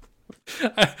 okay.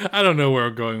 I don't know where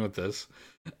I'm going with this.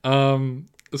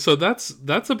 So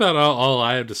that's about all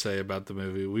I have to say about the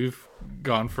movie. We've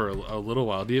gone for a little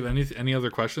while. Do you have any other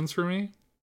questions for me?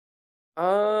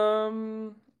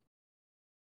 Um,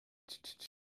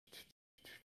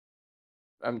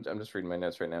 I'm just reading my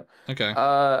notes right now. Okay.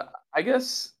 I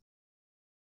guess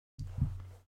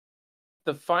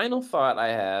the final thought I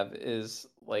have is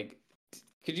like,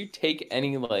 could you take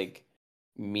any like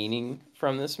meaning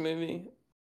from this movie?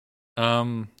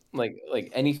 Um, Like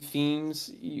any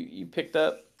themes you picked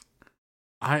up?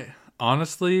 I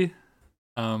honestly,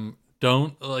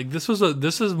 don't like this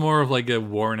is more of like a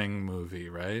warning movie,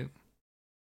 right?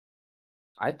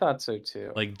 I thought so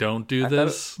too. Like, don't do I thought,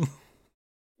 this.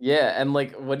 yeah, and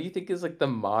like, what do you think is like the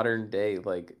modern day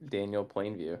like Daniel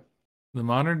Plainview? The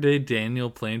modern day Daniel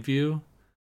Plainview.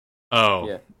 Oh,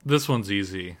 Yeah, this one's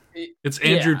easy. It's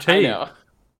Andrew yeah, I Tate. know.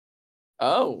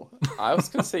 Oh, I was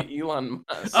gonna say Elon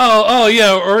Musk. Oh,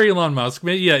 yeah, or Elon Musk.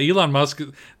 Yeah, Elon Musk.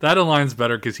 That aligns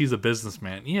better because he's a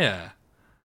businessman. Yeah,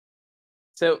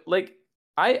 So like,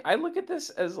 I look at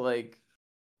this as like,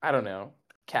 I don't know,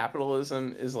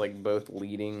 capitalism is like both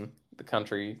leading the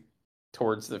country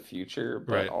towards the future,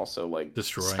 but right. also like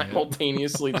Destroying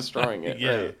simultaneously it. destroying it.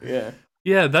 Yeah, Right? Yeah.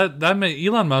 yeah.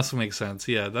 Elon Musk makes sense.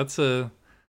 Yeah, that's a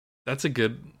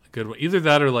good one. Either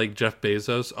that or like Jeff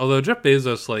Bezos. Although Jeff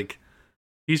Bezos, like,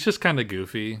 he's just kind of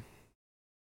goofy.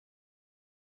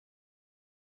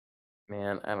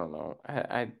 Man, I don't know.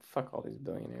 I fuck all these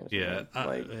billionaires. Yeah, Man.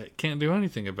 Like, I can't do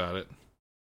anything about it.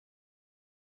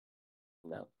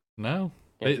 no, No,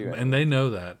 can't do and anything. they know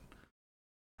that.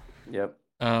 Yep.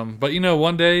 But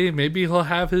one day maybe he'll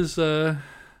have his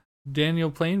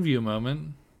Daniel Plainview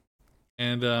moment,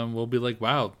 and we'll be like,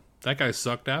 "Wow, that guy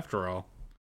sucked after all."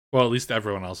 Well, at least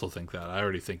everyone else will think that. I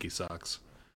already think he sucks.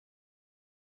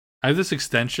 I have this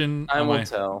extension Time on will my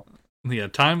tell. yeah.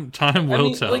 Time I will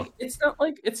mean, tell. like, it's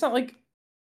not like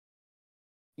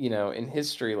in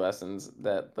history lessons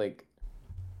that like,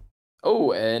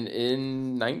 oh, and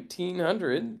in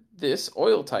 1900, this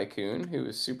oil tycoon who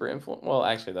was super influential. Well,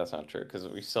 actually, that's not true because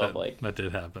we still have like That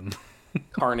did happen.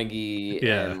 Carnegie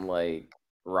Yeah, and like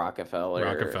Rockefeller,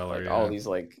 Rockefeller. like all Yeah. these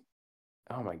like,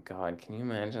 oh my God, can you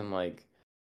imagine like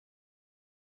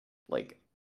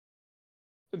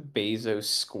Bezos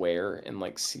Square in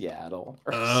like Seattle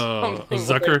or Oh, something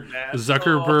like that?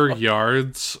 Zuckerberg Oh,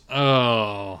 Yards.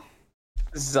 Oh,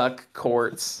 Zuck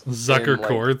Courts in Zucker like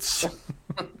Courts.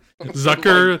 like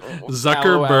Palo Alto.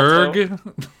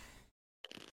 Zuckerberg.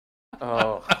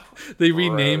 Oh, They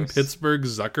renamed gross. Pittsburgh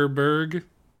Zuckerberg.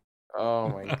 Oh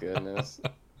my goodness.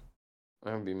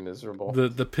 I'm gonna be miserable.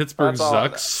 The Pittsburgh That's all.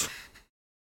 Zucks.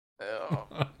 Oh,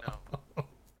 no.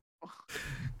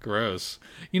 Gross.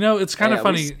 It's kind Hey, of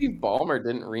at least funny. Steve Ballmer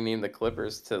didn't rename the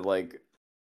Clippers to like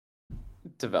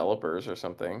developers or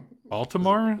something.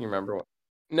 Baltimore? You remember what?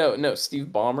 No, Steve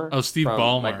Ballmer Oh, Steve from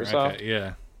Ballmer. Microsoft. Okay,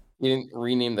 yeah. He didn't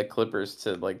rename the Clippers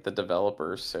to like the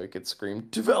developers so he could scream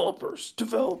developers,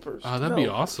 developers, Oh, that'd be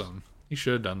developers. awesome. He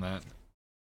should have done that.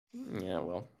 Yeah,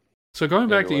 well, So going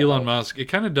maybe back it to would Elon help. Musk, it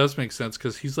kind of does make sense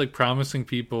because he's like promising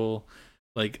people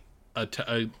like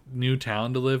a new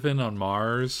town to live in on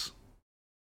Mars.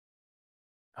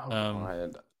 Oh Um,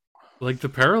 God. like the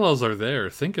parallels are there.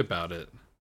 Think about it.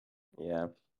 Yeah.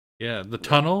 Yeah, the Yeah.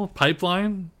 tunnel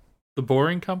pipeline, the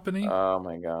Boring Company. Oh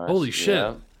my gosh. Holy shit!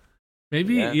 Yeah. Yeah.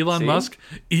 Maybe Elon See? Musk.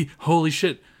 Holy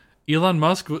shit! Elon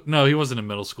Musk. No, he wasn't in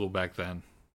middle school back then,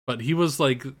 but he was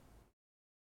like.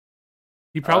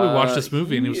 He probably watched this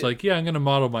movie and he was He like, "Yeah, I'm gonna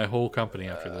model my whole company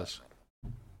after this."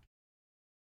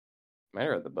 might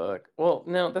have read the book. Well,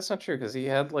 no, that's not true because he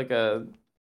had like an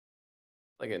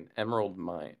emerald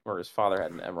mine, or his father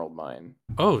had an emerald mine.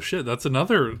 Oh shit! That's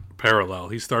another parallel.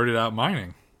 He started out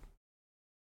mining.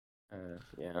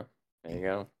 Yeah. There you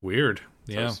go. Weird.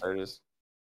 So he Yeah. started his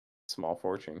small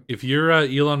fortune. If you're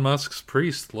Elon Musk's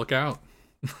priest, look out.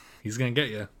 He's gonna get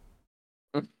you.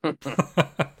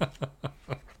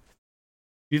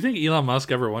 Do you think Elon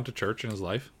Musk ever went to church in his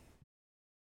life?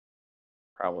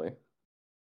 Probably.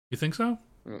 You think so?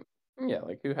 Mm, yeah,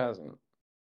 like who hasn't?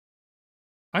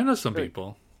 I know some I feel like,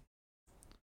 people.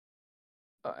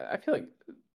 I feel like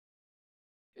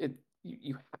it.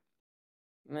 You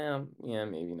no, yeah,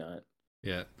 maybe not.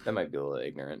 Yeah. That might be a little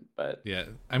ignorant, but Yeah.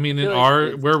 I I mean, in feel like our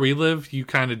it's where we live, you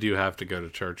kind of do have to go to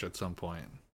church at some point.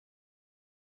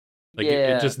 Like it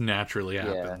Yeah, just naturally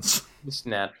yeah, happens. just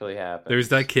naturally There's happens.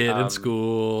 that kid in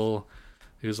school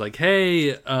he was like,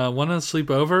 "Hey, want to sleep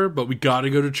over? But we got to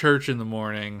go to church in the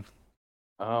morning."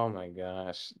 Oh my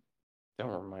gosh, don't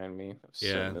remind me. I'm so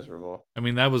Yeah, miserable. I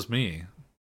mean that was me.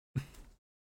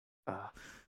 Ah,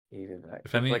 hated that.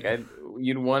 If 'Cause, any, like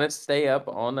you'd want to stay up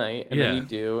all night, and then you yeah,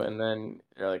 do, and then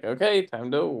you're like, okay,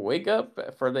 time to wake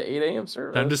up for the 8 a.m. time to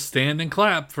service. stand and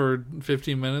clap for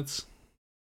 15 minutes.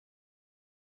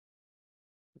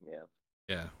 Yeah.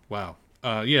 Yeah, wow.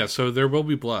 Yeah, so there will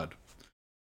be blood.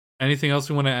 Anything else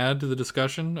you want to add to the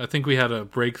discussion? I think we had a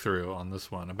breakthrough on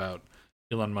this one about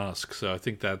Elon Musk, so I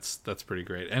think that's pretty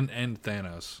great. And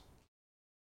Thanos.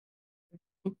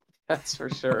 That's for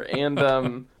sure.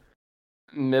 And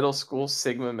middle school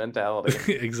Sigma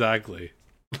mentality. Exactly.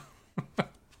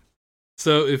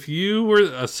 So if you were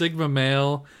a Sigma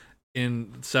male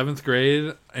in 7th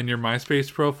grade and your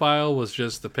MySpace profile was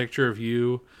just the picture of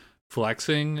you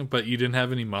flexing, but you didn't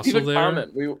have any muscle Leave a there.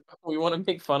 comment. We want to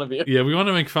make fun of you. Yeah, we want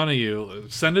to make fun of you.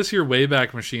 Send us your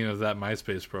Wayback Machine of that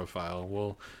MySpace profile.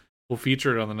 We'll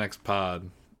feature it on the next pod.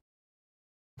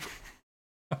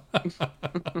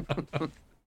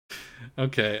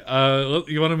 Okay.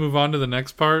 You want to move on to the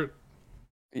next part?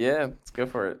 Yeah, let's go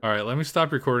for it. All right. Let me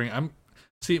stop recording.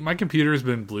 My computer's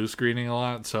been blue screening a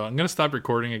lot, so I'm gonna stop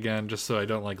recording again just so I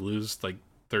don't like lose like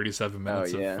 37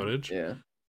 minutes of footage. Yeah.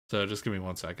 So just give me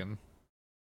 1 second.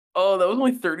 Oh, that was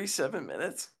only 37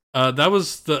 minutes. That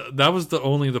was the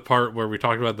only the part where we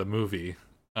talked about the movie.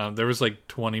 There was like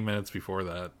 20 minutes before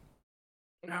that.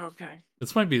 Okay.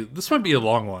 This might be a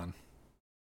long one.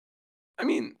 I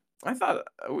mean, I thought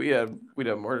we'd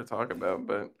have more to talk about,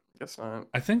 but guess not.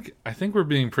 I think we're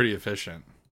being pretty efficient.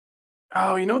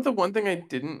 Oh, you know what? The one thing I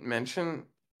didn't mention,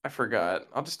 I forgot.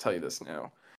 I'll just tell you this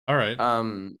now. All right.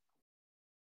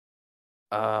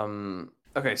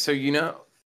 Okay, so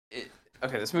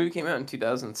okay, this movie came out in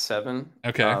 2007.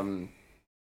 Okay. It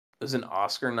was an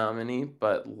Oscar nominee,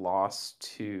 but lost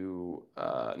to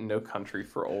No Country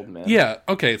for Old Men. Yeah.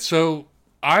 Okay. So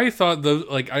I thought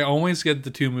I always get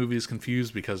the two movies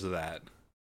confused because of that.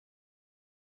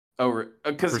 Oh,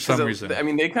 because for some reason, I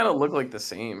mean, they kind of look like the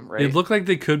same, right? It looked like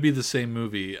they could be the same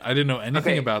movie. I didn't know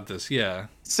anything about this. Yeah.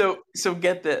 So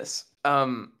get this.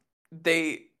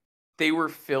 They were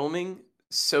filming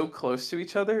so close to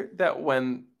each other that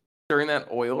during that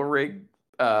oil rig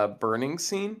burning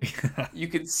scene, you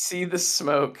could see the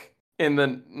smoke in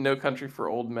the No Country for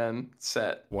Old Men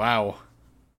set. Wow.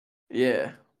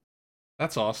 Yeah.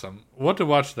 That's awesome. We'll have to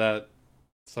watch that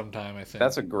sometime, I think.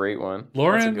 That's a great one.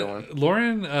 Lauren, That's a good one.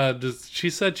 Lauren, she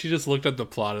said she just looked at the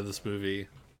plot of this movie.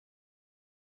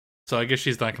 So I guess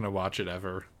she's not going to watch it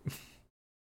ever.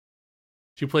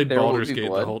 She played Baldur's Gate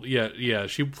the whole... Yeah,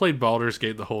 she played Baldur's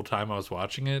Gate the whole time I was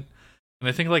watching it. And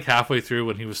I think like halfway through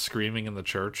when he was screaming in the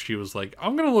church, she was like,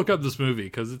 I'm going to look up this movie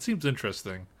because it seems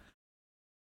interesting.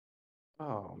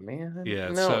 Oh, man. Yeah,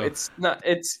 no, so... it's not...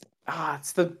 It's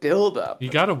the build-up. You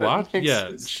got to watch?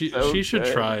 Yeah, she should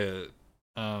try it.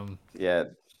 Yeah.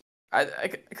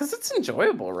 Because it's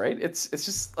enjoyable, right? It's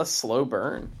just a slow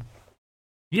burn.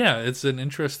 Yeah, it's an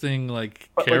interesting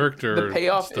character. The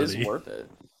payoff study. is worth it.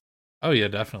 Oh yeah,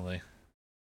 definitely.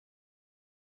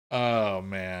 Oh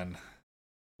man,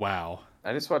 wow!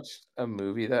 I just watched a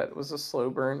movie that was a slow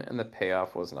burn, and the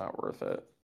payoff was not worth it.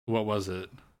 What was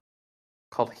it?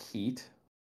 Called Heat.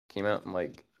 Came out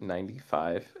in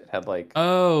 '95. It had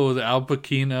oh, the Al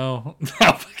Pacino.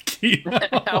 Al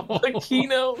Pacino. Al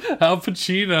Pacino. Al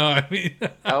Pacino. I mean,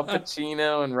 Al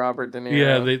Pacino and Robert De Niro.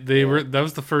 Yeah, they were. That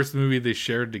was the first movie they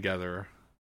shared together.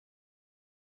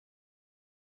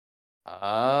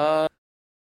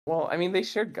 Well, I mean, they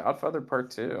shared Godfather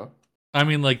Part 2. I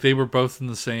mean, they were both in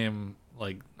the same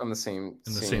on the same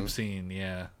same scene.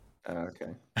 Yeah. Oh,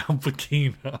 okay. Al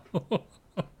Pacino.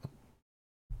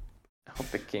 Al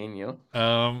Pacino.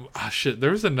 Shit.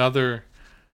 There was another.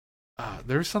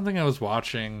 There was something I was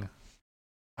watching.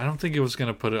 I don't think it was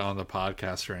gonna put it on the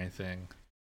podcast or anything.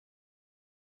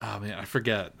 Oh man, I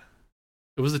forget.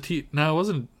 It was No, it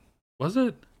wasn't. Was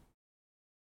it?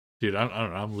 Dude, I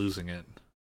don't know. I'm losing it.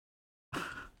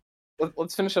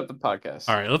 Let's finish up the podcast.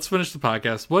 All right, let's finish the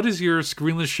podcast. What is your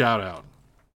screenless shout out?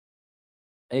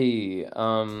 Hey,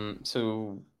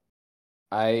 so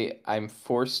I'm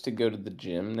forced to go to the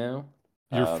gym now.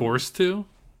 You're forced to?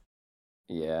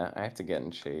 Yeah, I have to get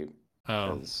in shape.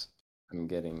 Oh. Because I'm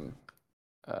getting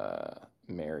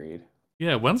married.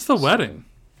 Yeah, when's the wedding?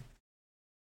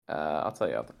 I'll tell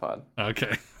you out the pod.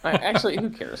 Okay. Actually, who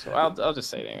cares? I'll just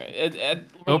say it anyway.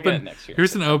 Open next year.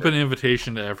 Here's an open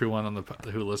invitation to everyone on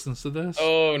who listens to this.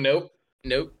 Oh nope.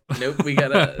 We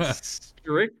got a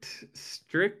strict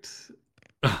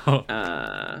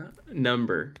Oh,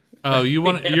 number. oh, you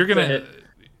want That's it. you're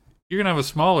gonna have a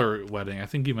smaller wedding. I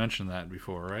think you mentioned that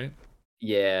before, right?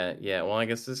 Yeah, yeah. Well, I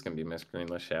guess this is gonna be my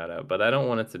screenless shout out, but I don't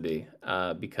want it to be,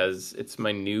 because it's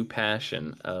my new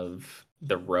passion of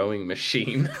the rowing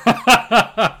machine.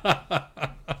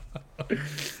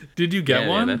 Did you get Yeah, man,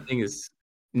 one? that thing is.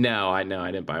 No, I know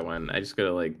I didn't buy one. I just go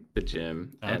to like the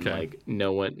gym, and Okay. like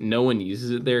no one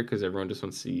uses it there because everyone just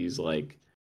wants to use like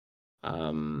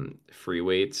free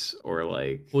weights or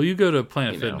like, Well, you go to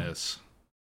Planet you know. Fitness.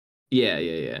 Yeah,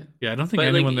 yeah, yeah. Yeah, I don't think But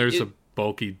like anyone there's a it.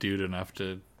 bulky dude enough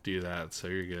to do that, so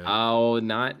you're good. Oh,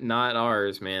 not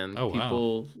ours, man. Oh wow.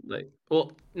 People like,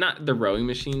 well, not the rowing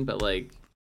machine, but like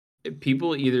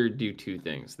people either do two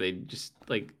things. They just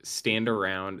like stand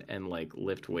around and like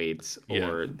lift weights, Yeah.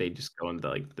 or they just go into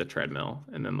like the treadmill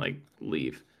and then like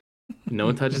leave. No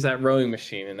one touches that rowing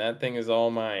machine, and that thing is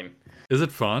all mine. Is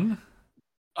it fun?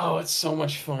 Oh, it's so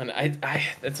much fun. I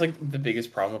that's like the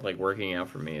biggest problem with like working out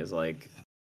for me is like,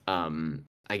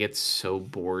 I get so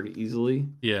bored easily,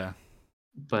 Yeah.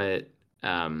 but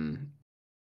um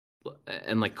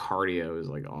and like cardio is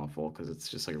like awful because it's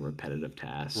just like a repetitive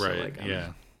task. So Right. like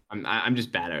Yeah. I'm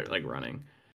just bad at like running.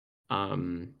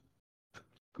 Um,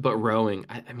 but rowing,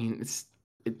 I mean,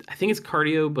 I think it's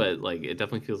cardio, but like it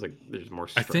definitely feels like there's more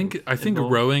strength I think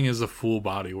involved. rowing is a full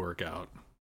body workout.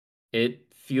 It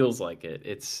feels like it.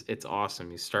 It's awesome.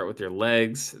 You start with your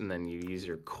legs, and then you use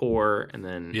your core, and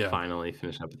then Yeah. finally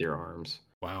finish up with your arms.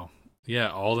 Wow.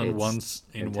 Yeah, all in It's one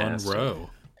fantastic. row.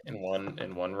 In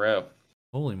one row.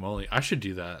 Holy moly. I should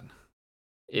do that.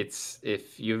 It's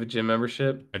if you have a gym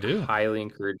membership, I do. highly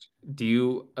encourage. Do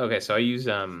you? Okay, so I use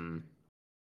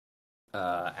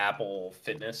Apple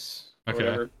Fitness or Okay.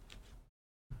 whatever,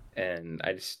 and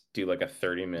I just do like a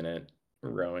 30-minute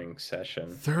rowing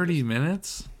session. 30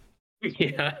 minutes?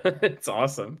 Yeah, it's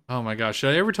awesome. Oh my gosh.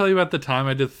 Should I ever tell you about the time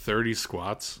I did 30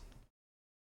 squats?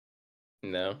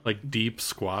 No, Like deep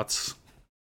squats?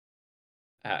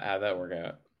 how'd that work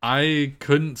out? I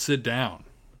couldn't sit down.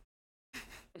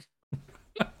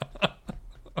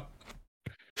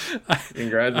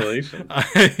 Congratulations.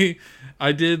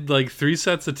 I did like 3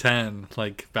 sets of 10,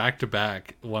 like back to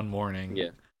back one morning. Yeah,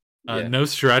 yeah. No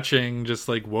stretching, just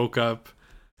like woke up,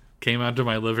 came out to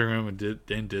my living room and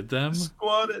did them.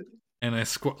 Squatted. And I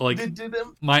like Did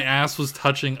them? my ass was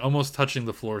almost touching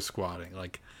the floor squatting.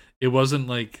 Like it wasn't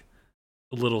like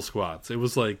little squats. It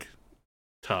was like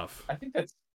tough. I think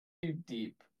that's too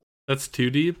deep. That's too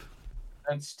deep.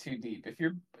 That's too deep. If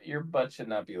your butt should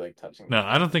not be like touching. No,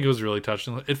 I don't think it was really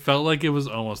touching. It felt like it was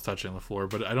almost touching the floor,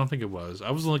 but I don't think it was. I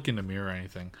wasn't looking in the mirror or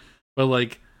anything. But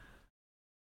like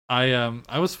I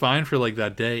was fine for like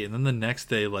that day, and then the next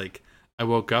day like I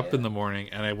woke up in the morning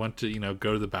and I went to,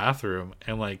 go to the bathroom,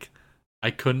 and like I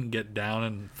couldn't get down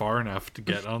and far enough to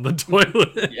get on the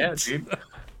toilet. Yeah, dude.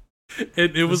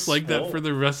 It was like that for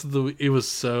the rest of the week. It was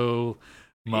so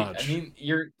much. I mean,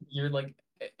 you're like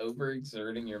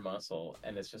overexerting your muscle,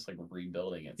 and it's just like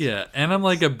rebuilding itself. Yeah, and I'm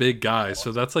like a big guy,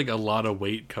 so that's like a lot of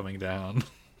weight coming down.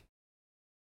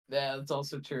 Yeah, that's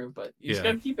also true, but you just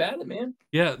Yeah. gotta keep at it, man.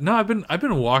 Yeah, no, I've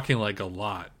been walking like a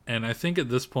lot, and I think at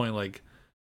this point, like,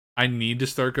 I need to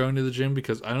start going to the gym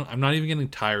because I'm not even getting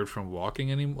tired from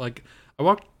walking anymore. Like, I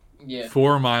walk Yeah.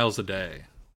 4 miles a day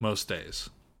most days,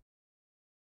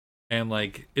 and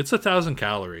like it's 1,000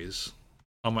 calories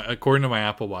on my according to my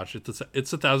Apple Watch.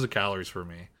 It's 1,000 calories for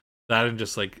me. That and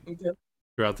just like Okay.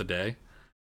 throughout the day,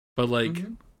 but like.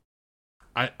 Mhm.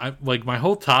 I like my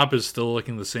whole top is still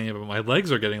looking the same, but my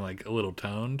legs are getting like a little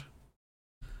toned.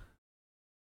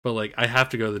 But like I have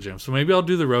to go to the gym, so maybe I'll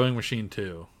do the rowing machine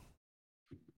too.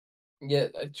 Yeah,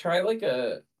 try like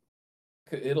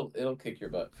it'll kick your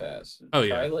butt fast. Oh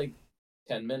Try yeah. like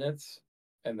 10 minutes,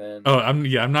 and then Oh,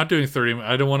 I'm not doing 30.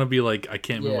 I don't want to be like I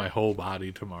can't move Yeah. my whole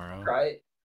body tomorrow. try.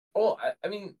 Well, I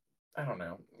mean, I don't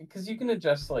know, because you can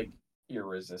adjust like your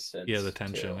resistance. Yeah, the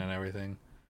tension too. and everything.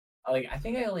 Like I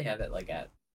think I only have it like at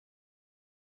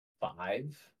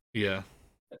 5, Yeah.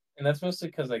 and that's mostly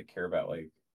because I care about like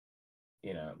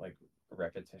like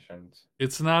repetitions.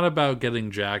 It's not about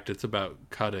getting jacked, it's about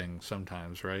cutting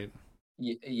sometimes, right?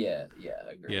 Yeah,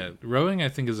 agreed. Yeah, rowing I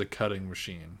think is a cutting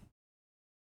machine.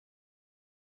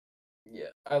 Yeah,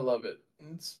 I love it.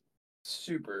 It's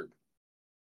super,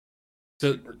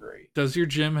 Do- super great. Does your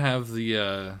gym have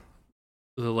the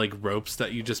like ropes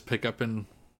that you just pick up and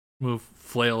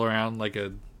flail around like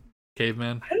a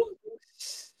caveman? I don't think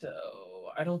so.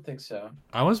 I don't think so.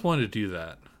 I always wanted to do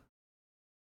that.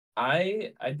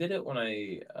 I did it when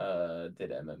I did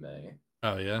MMA.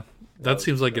 Oh yeah, That that was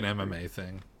seems like an that's pretty. MMA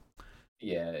thing.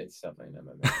 Yeah, it's definitely an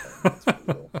MMA thing. That's pretty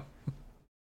cool.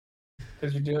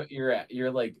 Because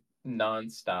you're like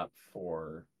nonstop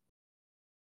for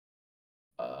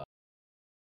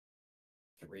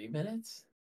 3 minutes.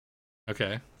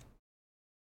 Okay.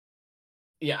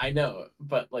 Yeah, I know,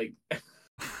 but like,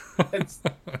 it's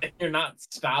you're not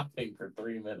stopping for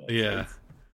 3 minutes. Yeah.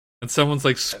 And someone's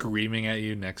like screaming at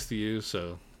you next to you,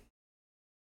 so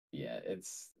yeah,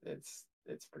 it's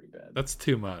pretty bad. that's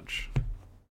too much.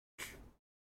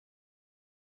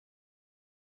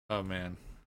 Oh man.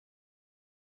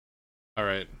 All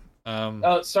right.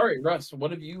 Sorry, Russ.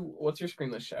 What's your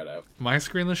screenless shout out? My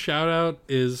screenless shout out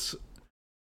is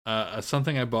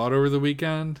something I bought over the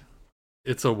weekend.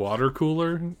 It's a water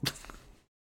cooler.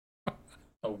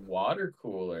 A water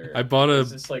cooler. I bought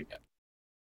Is this like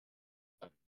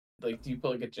do you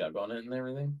put like a jug on it and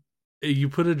everything? You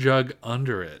put a jug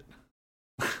under it.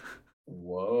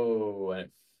 Whoa, and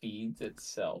it feeds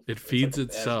itself. It feeds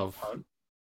itself. It has a pump?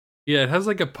 Yeah, it has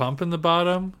like a pump in the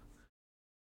bottom,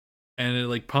 and it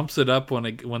like pumps it up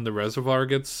when the reservoir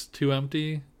gets too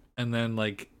empty, and then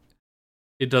like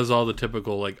it does all the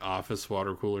typical like office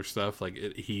water cooler stuff. Like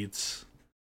it heats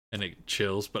and it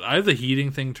chills, but I have the heating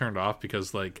thing turned off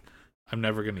because like I'm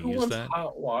never gonna use that.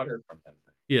 Hot water from it?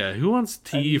 Yeah, who wants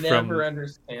tea from? I never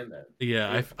understand that.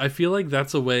 Yeah, I feel like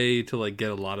that's a way to like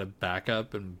get a lot of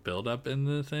backup and build up in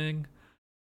the thing.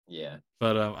 Yeah.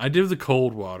 But I do the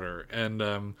cold water, and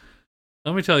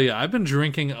let me tell you, I've been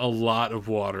drinking a lot of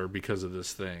water because of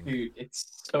this thing. Dude,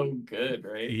 it's so good,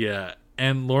 right? Yeah,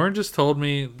 and Lauren just told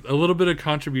me a little bit of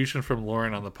contribution from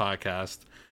Lauren on the podcast.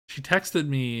 She texted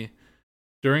me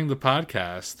during the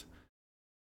podcast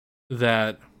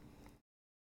that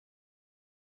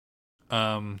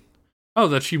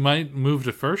that she might move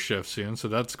to first shift soon, so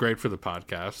that's great for the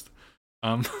podcast.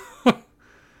 Wow,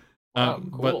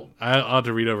 cool. But I'll have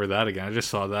to read over that again. I just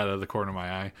saw that out of the corner of my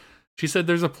eye. She said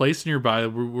there's a place nearby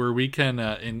where we can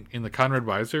in the Conrad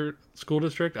Weiser school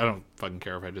district. I don't fucking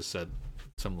care if I just said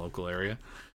some local area.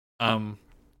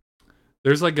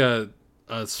 There's like a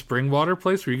spring water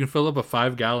place where you can fill up a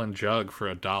 5-gallon jug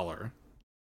for $1.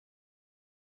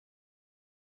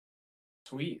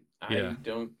 Sweet. Yeah. I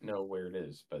don't know where it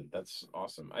is, but that's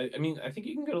awesome. I mean, I think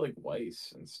you can go to like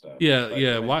Weiss and stuff.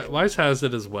 Yeah. Weiss has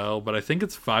it as well, but I think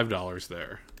it's $5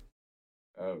 there.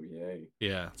 Oh yay!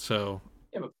 Yeah. So.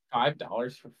 Yeah, but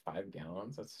 $5 for 5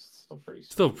 gallons. That's still pretty.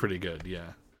 Sweet. Still pretty good.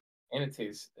 Yeah. And it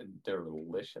tastes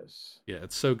delicious. Yeah,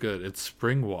 it's so good. It's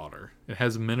spring water. It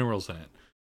has minerals in it.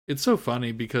 It's so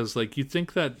funny because like you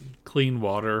think that clean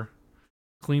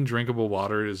drinkable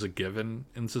water is a given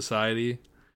in society.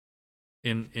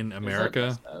 In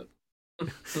America.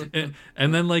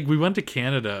 and then like we went to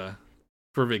Canada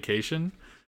for vacation,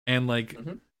 and like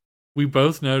we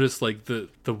both noticed like the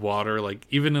water, like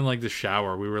even in like the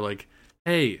shower, we were like,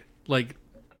 hey, like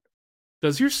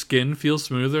does your skin feel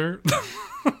smoother?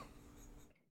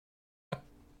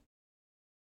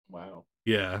 Wow.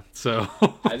 Yeah, so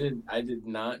I did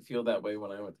not feel that way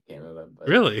when I went to Canada. But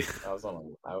really? I was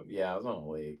on a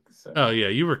lake. So. Oh yeah,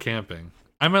 you were camping.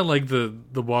 I meant like the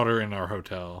water in our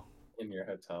hotel. In your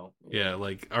hotel. Yeah,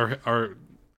 like our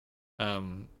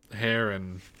hair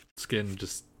and skin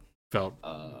just felt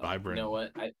vibrant. You know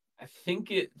what? I think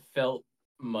it felt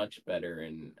much better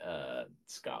in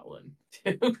Scotland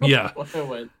too. Yeah. When I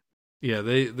went. Yeah,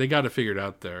 they got it figured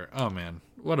out there. Oh man,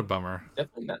 what a bummer.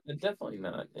 Definitely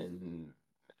not in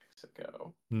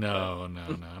Mexico. No.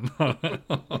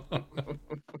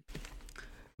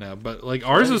 No, but like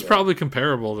ours is probably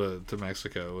comparable to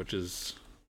Mexico, which is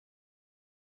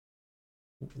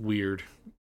weird.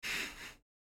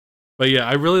 But yeah,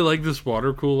 I really like this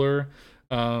water cooler.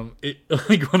 It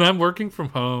like when I'm working from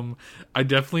home, I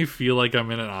definitely feel like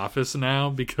I'm in an office now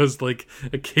because like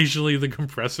occasionally the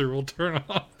compressor will turn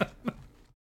on.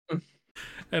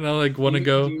 And I like want to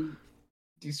go. Do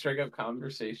you strike up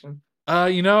conversation?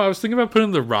 I was thinking about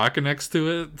putting the Rock next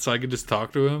to it so I could just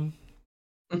talk to him.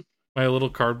 My little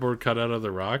cardboard cutout of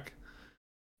the Rock.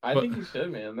 I think you should,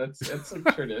 man. That's a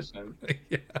tradition.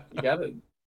 Yeah. You gotta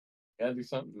do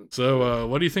something. So,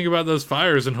 what do you think about those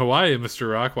fires in Hawaii,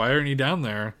 Mr. Rock? Why aren't you down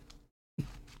there?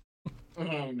 Oh,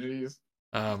 jeez.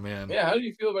 Oh man. Yeah, how do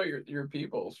you feel about your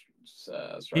people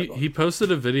struggling? He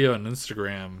posted a video on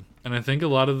Instagram, and I think a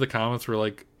lot of the comments were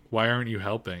like, "Why aren't you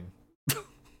helping?"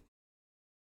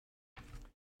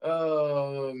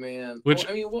 Oh man. Which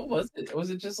I mean, what was it?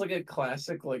 Was it just like a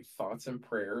classic like thoughts and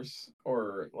prayers,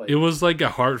 or like it was like a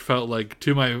heartfelt like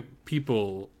to my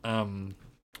people,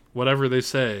 whatever they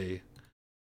say.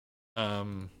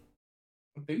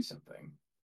 Do something.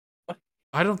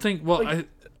 I don't think. Well, like,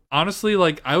 honestly,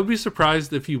 like, I would be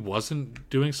surprised if he wasn't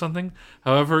doing something.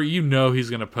 However, he's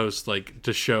gonna post, like,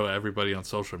 to show everybody on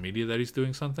social media that he's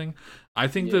doing something. I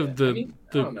think Yeah, I the mean,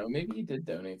 I don't know. Maybe he did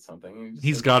donate something. He just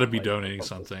he's like got to didn't be like the donating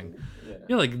something. publicity. Yeah.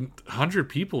 Yeah, like 100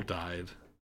 people died.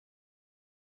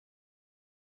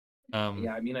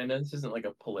 Yeah, I mean, I know this isn't like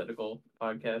a political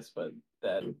podcast, but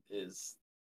that is,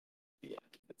 yeah,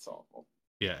 it's awful.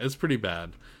 Yeah, it's pretty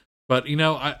bad. But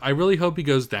I really hope he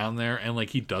goes down there and like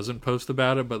he doesn't post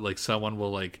about it, but like someone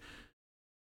will like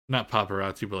not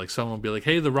paparazzi, but like someone will be like,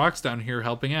 "Hey, The Rock's down here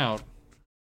helping out."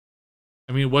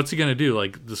 I mean, what's he gonna do?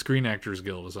 Like the Screen Actors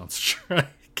Guild is on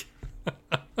strike.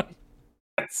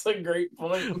 That's a great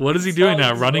point. What is he It's doing not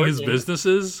now? like Running he's his working.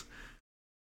 businesses?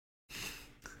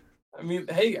 I mean,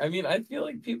 hey, I mean, I feel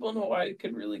like people in Hawaii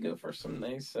could really go for some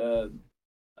nice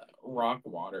rock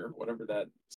water, whatever that's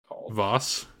called.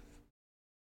 Voss?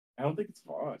 I don't think it's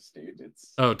Voss, dude.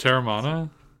 It's Oh, Terramana?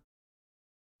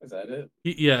 is that it?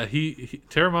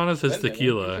 Terramana's his Is that an energy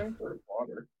tequila. drink or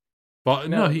water?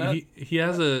 No, No, he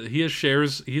has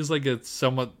shares. He's like a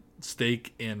somewhat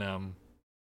stake in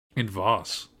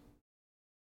Voss.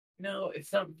 No,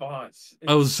 it's not Voss.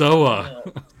 Oh, It's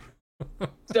Zoa.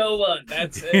 Zoa,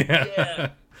 that's it.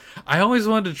 Yeah. I always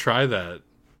wanted to try that.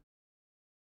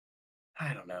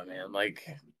 I don't know, man. Like,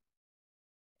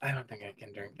 I don't think I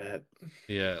can drink that.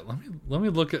 Yeah, let me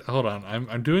look at. Hold on,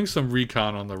 I'm doing some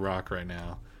recon on The Rock right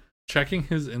now, checking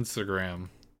his Instagram.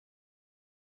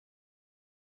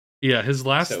 Yeah, his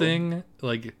last thing,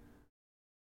 like,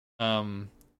 a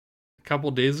couple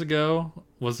days ago,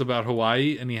 was about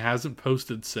Hawaii, and he hasn't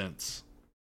posted since.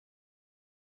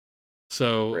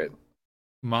 So, Rip.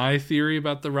 my theory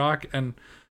about The Rock, and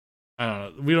I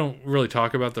don't know, we don't really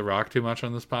talk about The Rock too much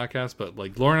on this podcast, but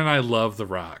like Lauren and I love The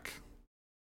Rock.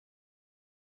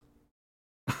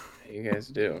 You guys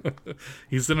do.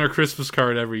 He's in our Christmas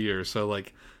card every year, so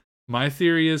like my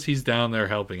theory is he's down there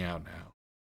helping out now,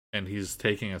 and he's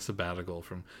taking a sabbatical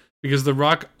from because The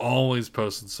Rock always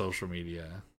posts on social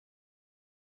media.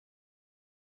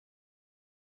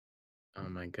 Oh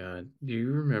my god. Do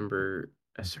you remember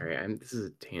sorry, this is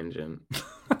a tangent,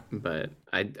 but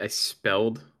I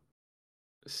spelled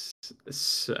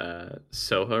Soha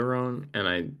wrong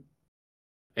and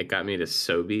it got me to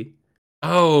Sobi.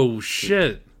 Oh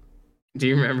shit! Do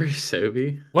you remember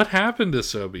Sobi? What happened to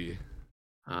Sobi?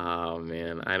 Oh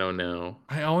man, I don't know.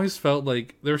 I always felt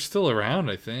like they're still around.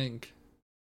 I think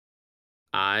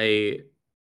I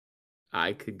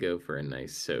could go for a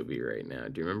nice Sobi right now.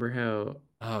 Do you remember how?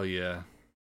 Oh yeah.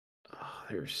 Oh,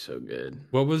 they were so good.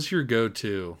 What was your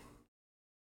go-to?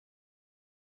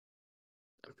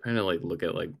 I'm trying to like look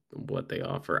at like what they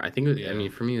offer. I think I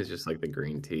mean for me it's just like the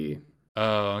green tea.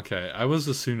 Oh, okay. I was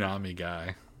a Tsunami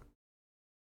guy.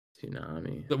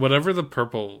 Tsunami. Whatever the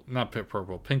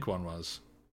pink one was.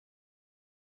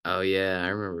 Oh yeah, I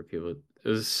remember people. It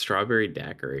was strawberry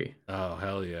daiquiri. Oh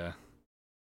hell yeah!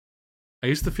 I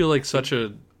used to feel like such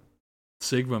a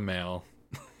Sigma male.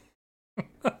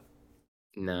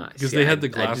 No, because they had the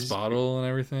glass bottle and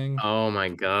everything. Oh my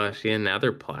gosh! Yeah, now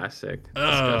they're plastic. Oh,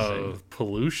 disgusting.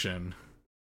 Pollution.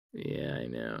 Yeah, I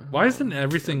know. Why isn't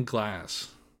everything glass?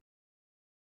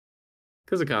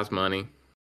 Because it costs money.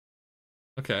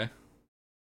 Okay.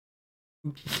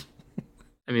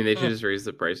 I mean, they should just raise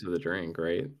the price of the drink,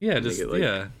 right? Yeah, Make just it, like,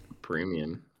 yeah.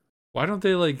 Premium. Why don't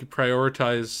they like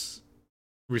prioritize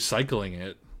recycling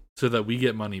it so that we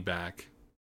get money back?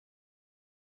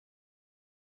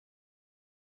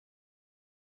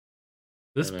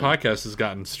 This podcast has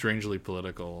gotten strangely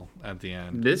political at the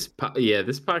end. This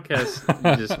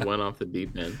podcast just went off the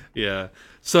deep end. Yeah.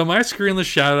 So my screenless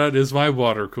shout out is my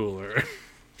water cooler.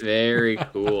 Very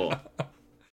cool.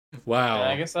 Wow. Yeah,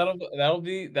 I guess that'll do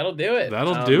it. That'll do it.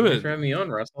 Thanks for having me on,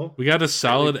 Russell. We got a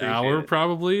solid really hour it.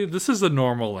 probably. This is a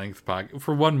normal length podcast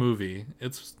for one movie.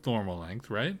 It's normal length,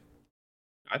 right?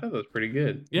 I thought that was pretty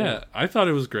good. Yeah, I thought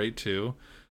it was great too.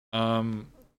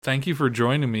 Thank you for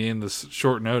joining me in this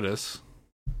short notice.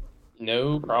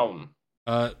 No problem.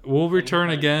 We'll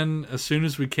return again as soon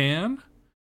as we can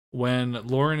when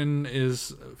Lauren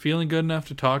is feeling good enough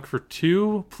to talk for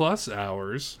 2+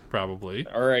 hours, probably.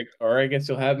 Or I guess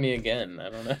you'll have me again. I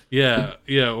don't know. Yeah,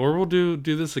 or we'll do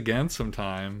this again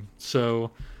sometime.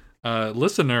 So,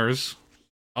 listeners,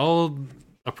 I'll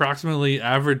approximately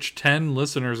average 10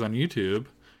 listeners on YouTube.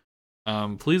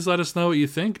 Please let us know what you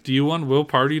think. Do you want Will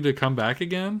Party to come back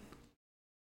again?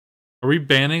 Are we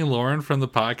banning Lauren from the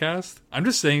podcast? I'm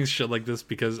just saying shit like this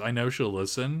because I know she'll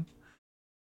listen.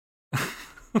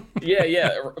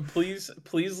 Yeah. Please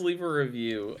leave a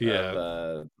review Yeah.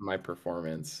 of my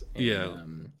performance. And, Yeah.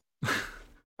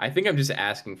 I think I'm just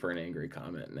asking for an angry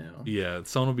comment now. Yeah,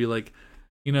 someone will be like,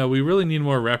 we really need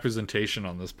more representation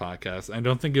on this podcast. I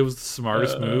don't think it was the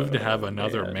smartest move to have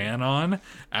another man on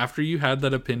after you had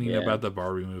that opinion about the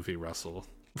Barbie movie, Russell.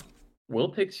 Will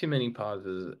takes too many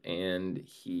pauses, and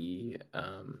he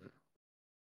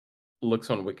looks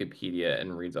on Wikipedia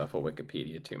and reads off of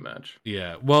Wikipedia too much.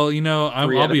 Yeah, well,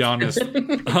 I'll be honest.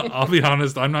 I'll be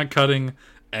honest. I'm not cutting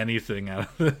anything out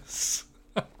of this.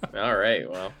 All right,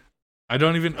 well. I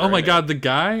don't even... Oh my god, the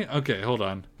guy... Okay, hold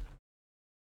on.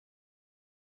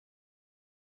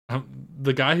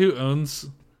 The guy who owns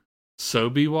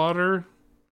Sobe Water,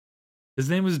 his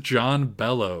name is John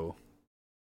Bello.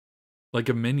 Like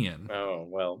a minion. Oh,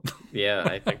 well, yeah,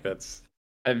 I think that's...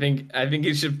 I think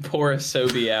you should pour a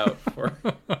Sobe out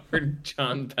for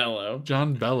John Bello.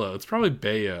 John Bello. It's probably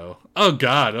Bayo. Oh,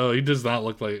 God. Oh, he does not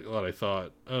look like what I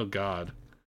thought. Oh, God.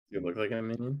 You look like a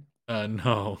minion?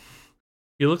 No.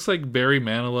 He looks like Barry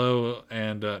Manilow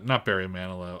and... not Barry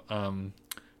Manilow.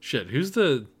 Shit, who's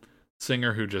the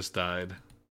singer who just died?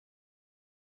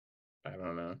 I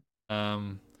don't know.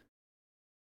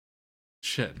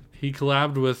 Shit. He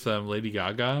collabed with Lady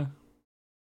Gaga.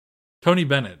 Tony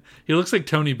Bennett. He looks like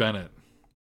Tony Bennett.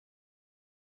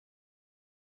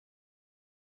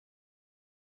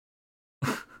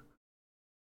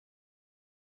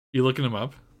 You looking him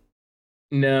up?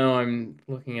 No, I'm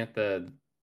looking at the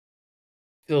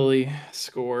Philly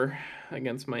score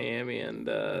against Miami, and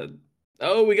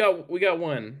we got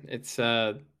one. It's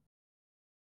 1-3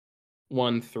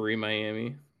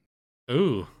 Miami.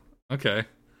 Ooh, okay.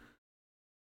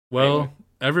 Well,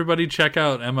 everybody check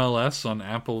out MLS on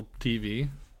Apple TV.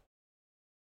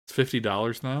 It's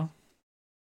 $50 now.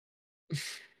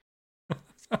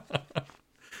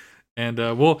 And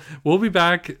we'll be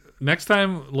back next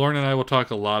time. Lauren and I will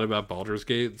talk a lot about Baldur's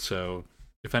Gate, so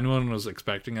if anyone was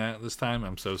expecting that this time,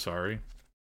 I'm so sorry.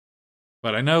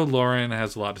 But I know Lauren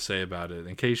has a lot to say about it.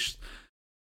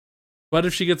 But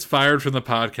if she gets fired from the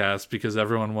podcast because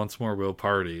everyone wants more Will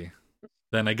Party,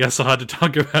 then I guess I'll have to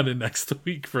talk about it next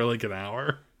week for like an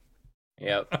hour.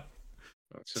 Yep.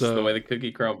 That's just the way the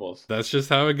cookie crumbles. That's just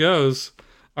how it goes.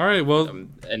 All right, well...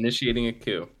 I'm initiating a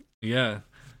coup. Yeah.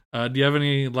 Do you have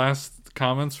any last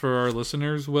comments for our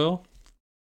listeners, Will?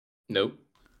 Nope.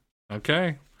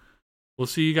 Okay. We'll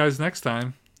see you guys next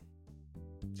time.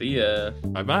 See ya.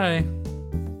 Bye-bye.